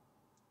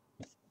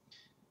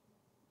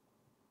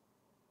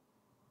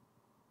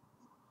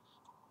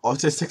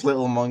 Autistic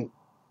little monk.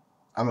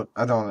 I don't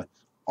know.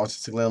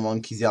 Autistic little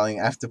monkeys yelling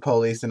F the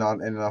police and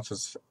on in an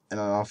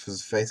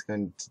officer's face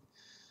going.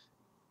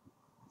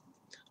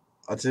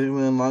 Autistic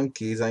little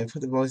monkeys, I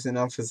put the police in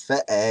an officer's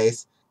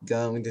face,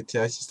 going to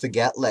church just to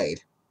get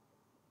laid.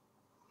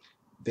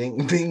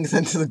 Being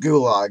sent to the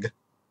gulag.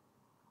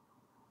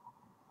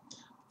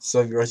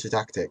 Soviet Russia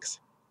tactics.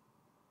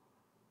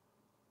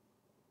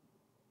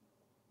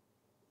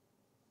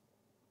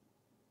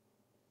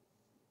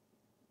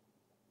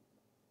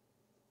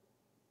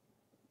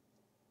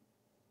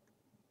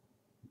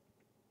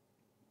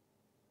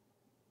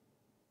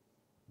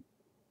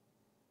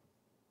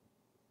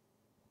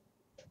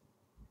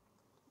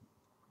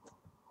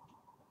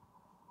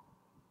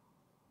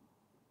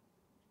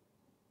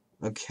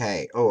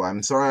 Okay. Oh,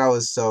 I'm sorry I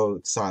was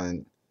so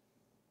silent.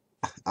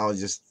 I was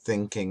just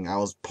thinking. I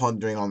was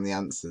pondering on the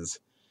answers.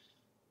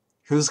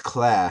 Who's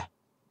Claire?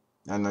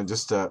 I know,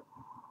 just a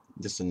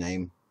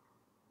name.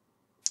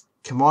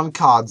 Come on,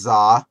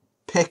 Cardzar.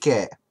 Pick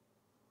it.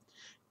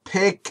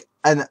 Pick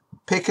an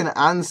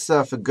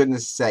answer, for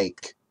goodness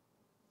sake.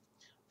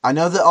 I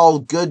know they're all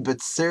good,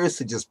 but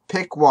seriously, just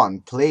pick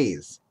one,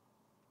 please.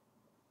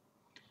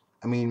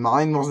 I mean,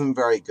 mine wasn't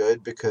very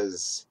good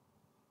because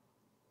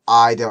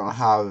I don't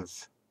have,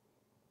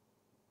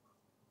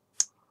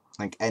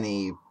 like,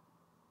 any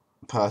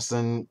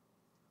person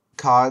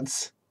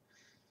cards.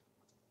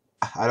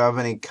 I don't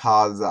have any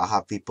cards that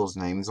have people's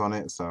names on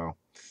it, so...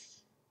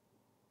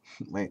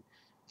 Wait.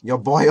 Your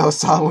boy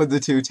Osama with the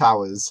 2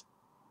 towers.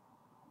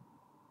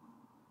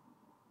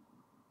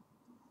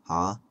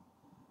 Huh?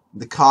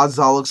 The card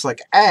czar looks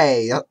like,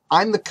 hey,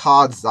 I'm the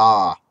card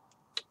czar.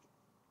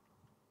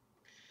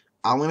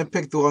 I'm gonna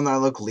pick the one that I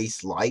look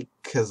least like,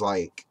 because,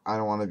 like, I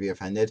don't want to be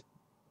offended.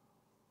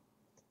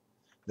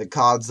 The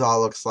card czar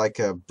looks like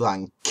a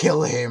blank.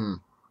 Kill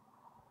him!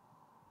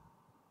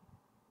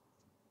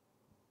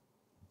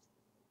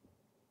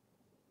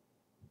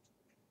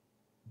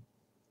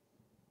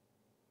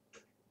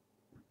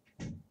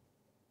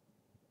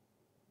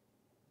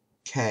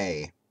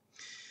 Okay.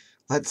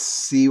 Let's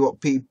see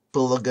what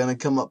people are gonna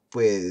come up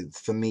with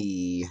for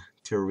me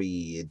to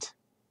read.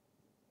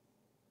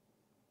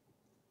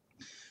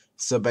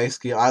 So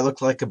basically, I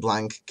look like a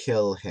blank.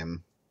 Kill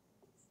him.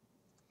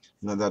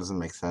 No, that doesn't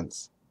make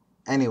sense.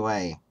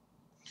 Anyway.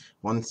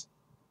 Once...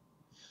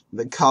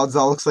 The card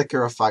czar looks like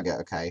you're a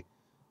faggot, okay.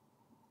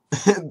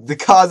 The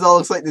card czar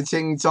looks like the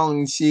Ching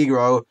Chong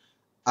Shigro.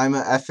 I'm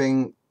a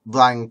effing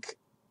blank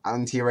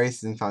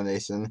anti-racism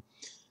foundation.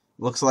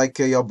 Looks like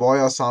your boy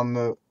or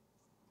some.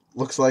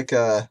 Looks like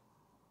a.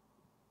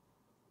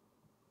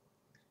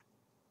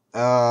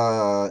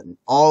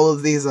 All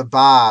of these are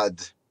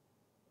bad.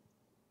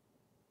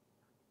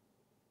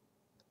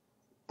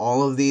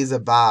 All of these are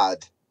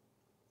bad.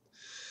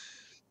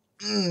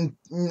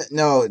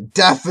 No,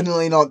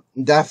 definitely not.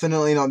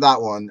 Definitely not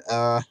that one.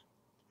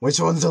 Which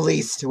one's the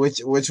least?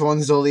 Which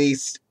one's the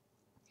least?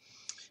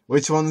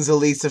 Which one's the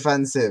least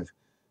offensive?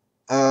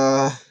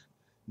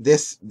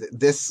 This.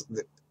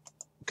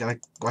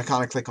 Why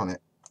can't I click on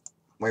it?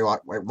 Wait,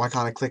 why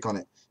can't I click on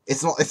it?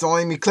 It's not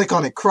letting me click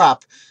on it,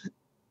 crap!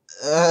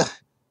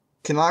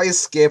 Can I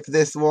skip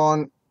this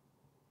one?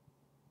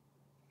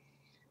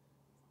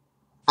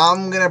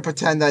 I'm gonna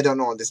pretend I don't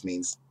know what this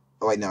means.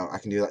 Oh wait, no, I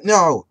can do that.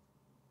 No!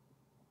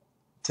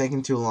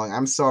 Taking too long,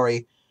 I'm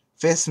sorry.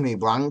 Fist me,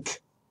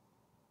 blank.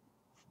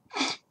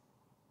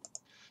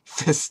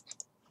 Fist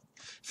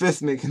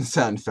me,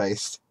 concerned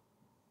face.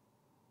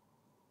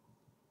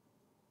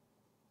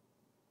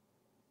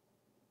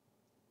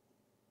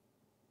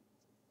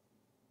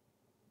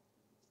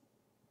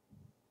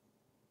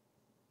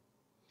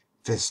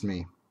 Fist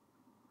me.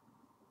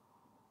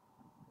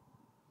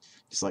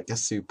 Just like a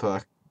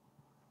super...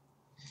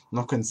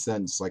 Not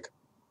concerned, just like...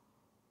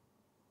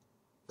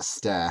 a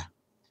stare.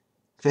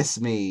 Fist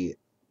me.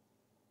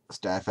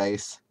 Stare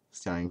face.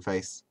 Staring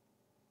face.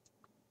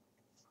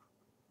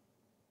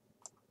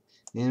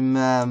 In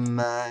my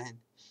mind,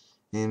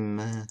 in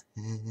my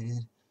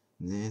head,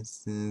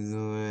 this is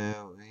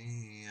where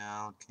we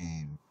all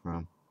came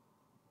from.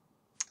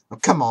 Oh,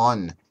 come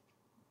on!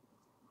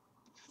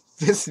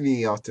 Fist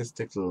me,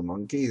 autistic little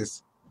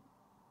monkeys.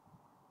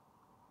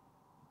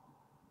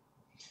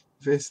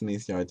 Fist me,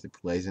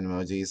 stereotypical Asian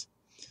emojis.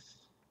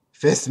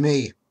 Fist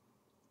me!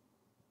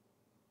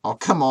 Oh,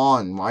 come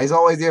on! Why is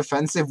always the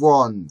offensive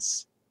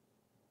ones?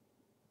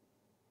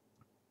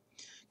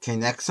 Okay,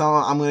 next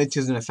time I'm gonna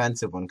choose an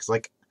offensive one, because,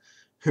 like,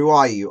 who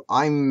are you?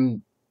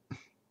 I'm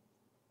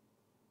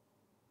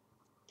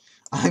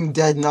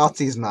dead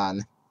Nazis,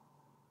 man.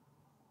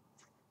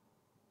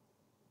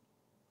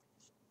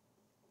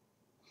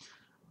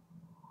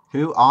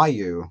 Who are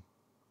you?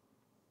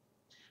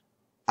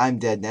 I'm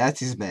dead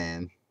Nazis,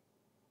 man.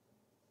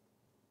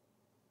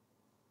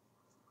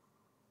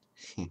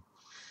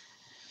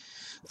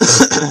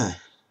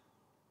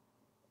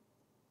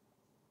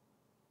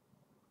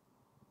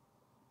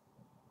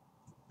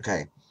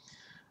 Okay.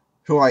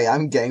 Who are you?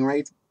 I'm getting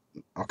raped.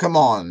 Oh, come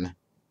on.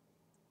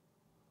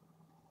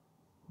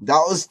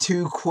 That was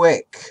too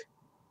quick.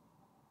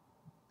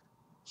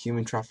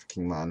 Human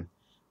trafficking, man.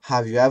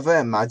 Have you ever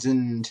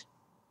imagined...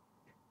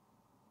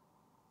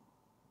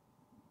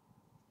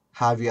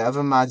 Have you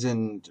ever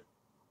imagined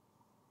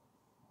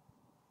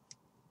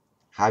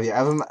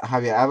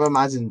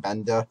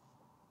Bender?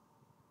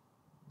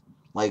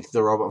 Like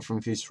the robot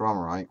from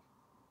Futurama, right?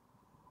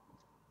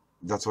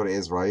 That's what it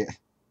is, right?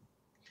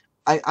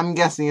 I'm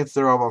guessing it's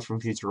the robot from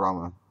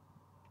Futurama.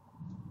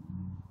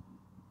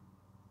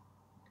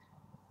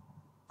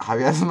 Have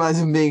you ever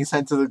imagined being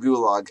sent to the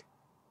gulag?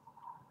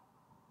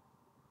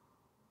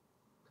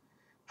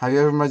 Have you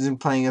ever imagined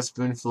playing a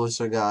spoonful of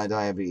sugar and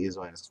diabetes?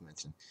 Well, I just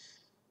mentioned.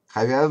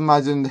 Have you ever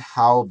imagined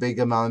how big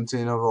a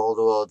mountain of all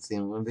the world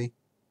seemed would be?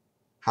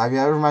 Have you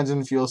ever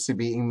imagined if you're also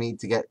eating meat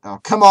to get... Oh,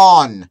 come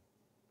on!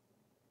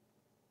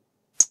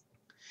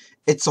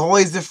 It's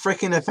always the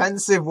freaking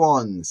offensive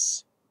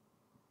ones.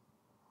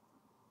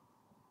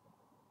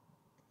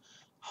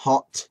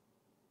 Hot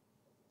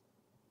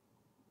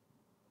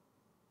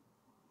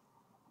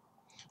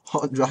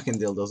dragon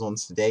dildos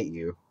wants to date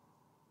you.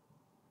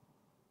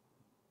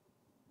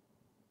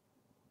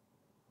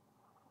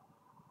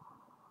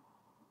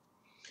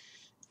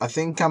 I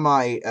think I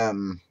might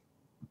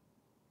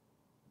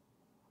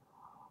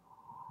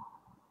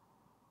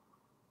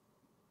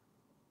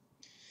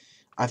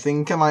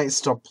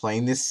stop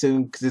playing this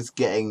soon because it's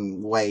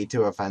getting way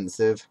too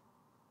offensive.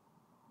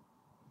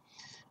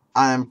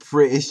 I'm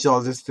pretty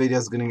sure this video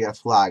is gonna get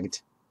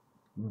flagged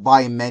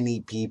by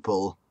many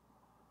people.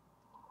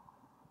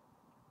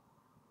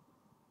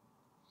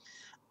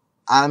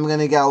 I'm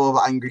gonna get a lot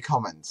of angry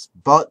comments,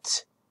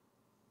 but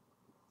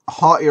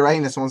Hot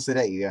Uranus wants to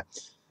date you.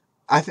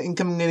 I think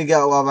I'm gonna get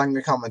a lot of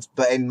angry comments,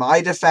 but in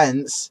my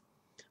defense,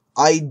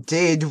 I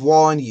did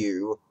warn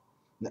you.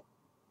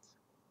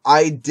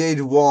 I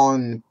did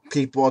warn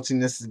people watching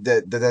this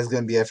that there's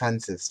gonna be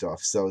offensive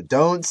stuff. So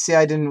don't say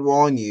I didn't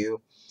warn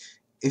you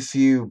if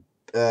you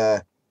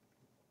write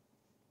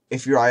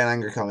an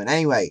angry comment.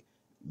 Anyway,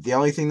 the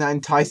only thing that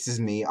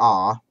entices me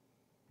are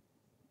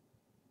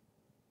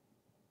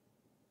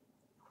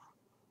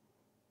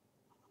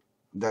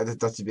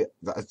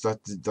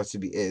that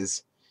should be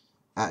is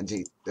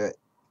actually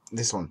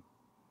this one.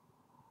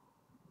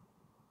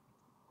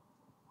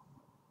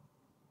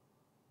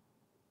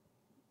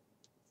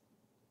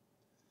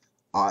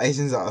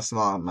 Asians are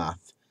smart at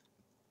math.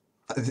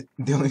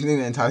 The only thing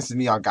that entices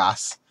me are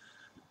gas.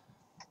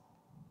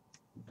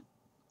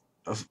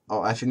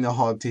 Oh, I think the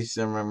hard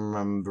teacher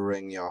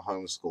remembering you're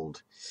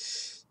homeschooled.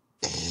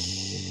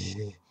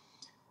 The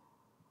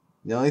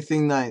only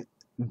thing that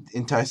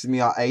entices me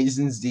are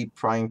Asians deep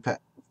frying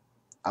pet.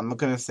 I'm not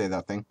gonna say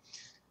that thing.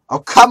 Oh,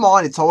 come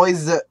on! It's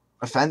always the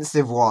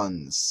offensive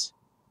ones.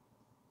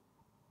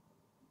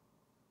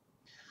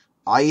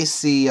 I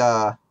see,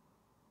 the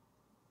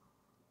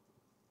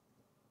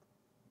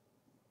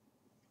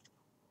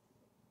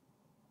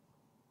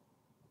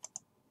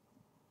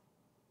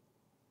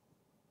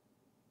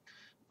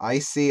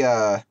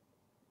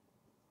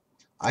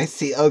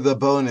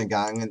boner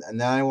gang, and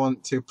then I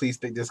want to please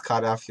pick this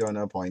card off your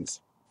no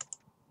points.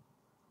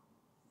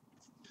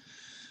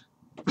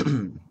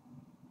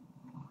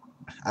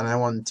 And I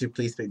want to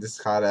please pick this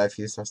card out if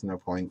you have no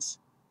points.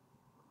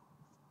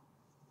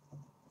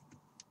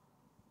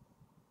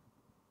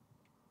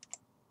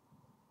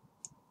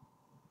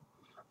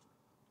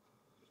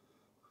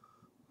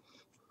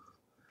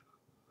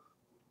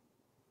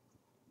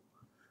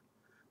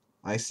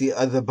 I see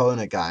other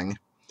boner gang.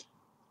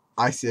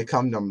 I see a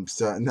condom,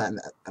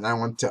 and I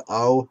want to,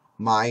 oh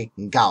my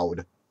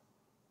god.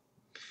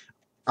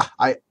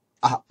 I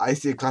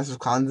see a class of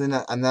clowns in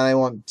it, and then I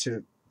want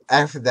to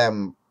F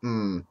them,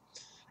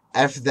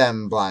 F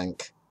them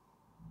blank.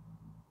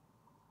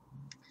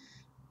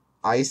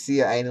 I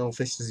see anal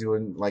fishes you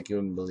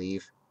wouldn't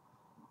believe.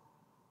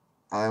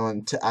 I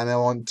want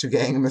to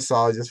getting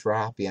massages for a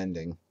happy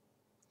ending.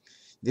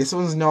 This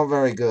one's not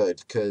very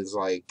good, cause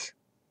like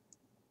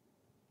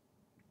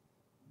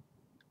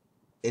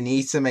it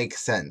needs to make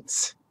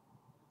sense.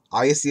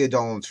 I see a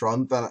Donald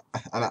Trump, and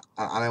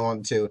I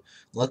want to.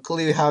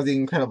 Luckily, we have the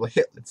incredible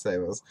Hitler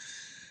savers.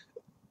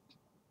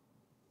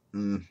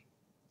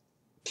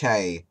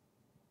 Okay.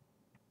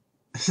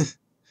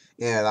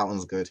 Yeah, that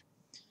one's good.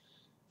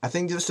 I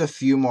think just a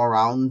few more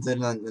rounds,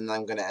 and then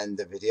I'm gonna end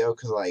the video,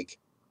 because, like,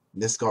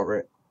 this got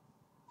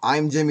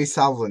I'm Jimmy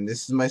Savile.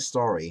 This is my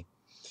story.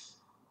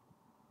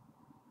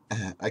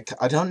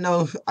 I don't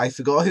know. I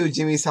forgot who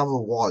Jimmy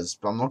Savile was,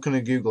 but I'm not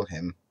gonna Google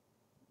him.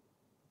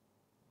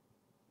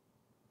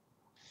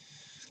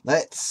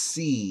 Let's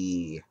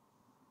see.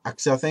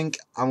 Actually, I think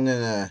I'm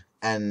gonna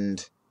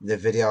end the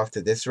video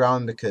after this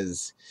round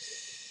because,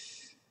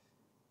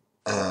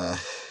 yeah,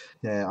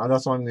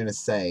 that's what I'm gonna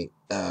say.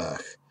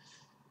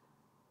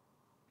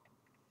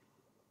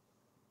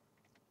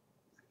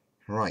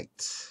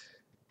 Right.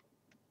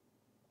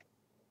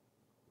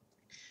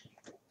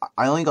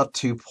 I only got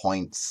 2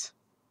 points.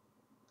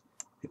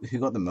 Who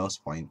got the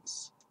most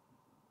points?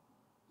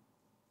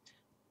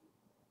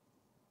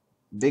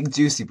 Big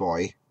Juicy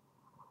Boy.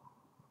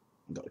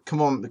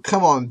 Come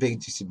on, Big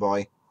Juicy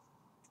Boy.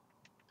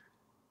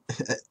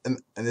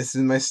 and this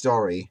is my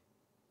story.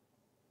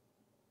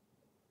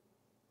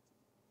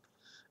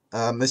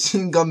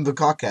 Machine Gun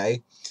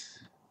Bukake.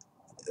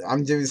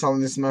 I'm Jimmy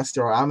Solomon, this is my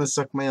story. I'm gonna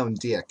suck my own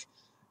dick.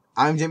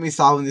 I'm Jimmy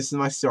Solomon, this is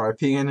my story.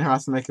 Peeing in her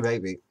house to make a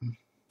baby.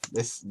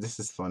 This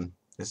is fun.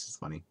 This is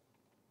funny.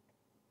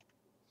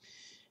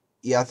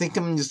 Yeah, I think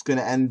I'm just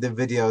gonna end the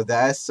video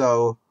there.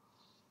 So,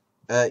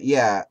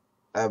 yeah.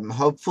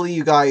 Hopefully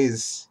you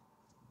guys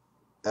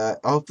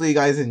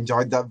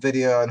enjoyed that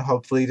video, and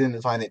hopefully you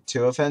didn't find it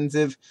too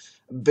offensive.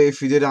 But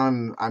if you did,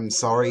 I'm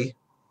sorry.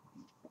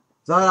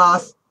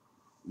 Zonos.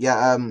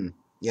 Yeah.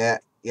 Yeah.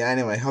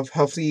 Anyway,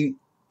 hopefully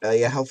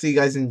you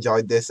guys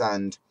enjoyed this,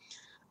 and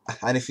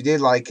if you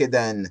did like it,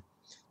 then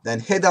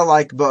hit that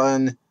like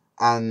button,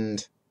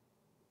 and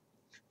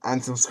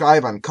and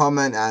subscribe and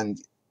comment and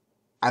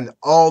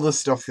all the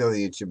stuff the other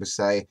YouTubers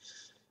say.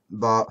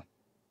 But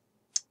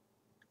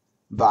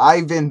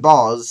I've been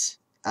Boz,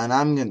 and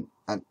I don't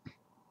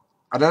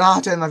know how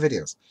to end my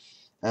videos.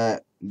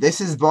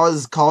 This is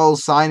Boz Cole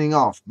signing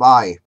off. Bye.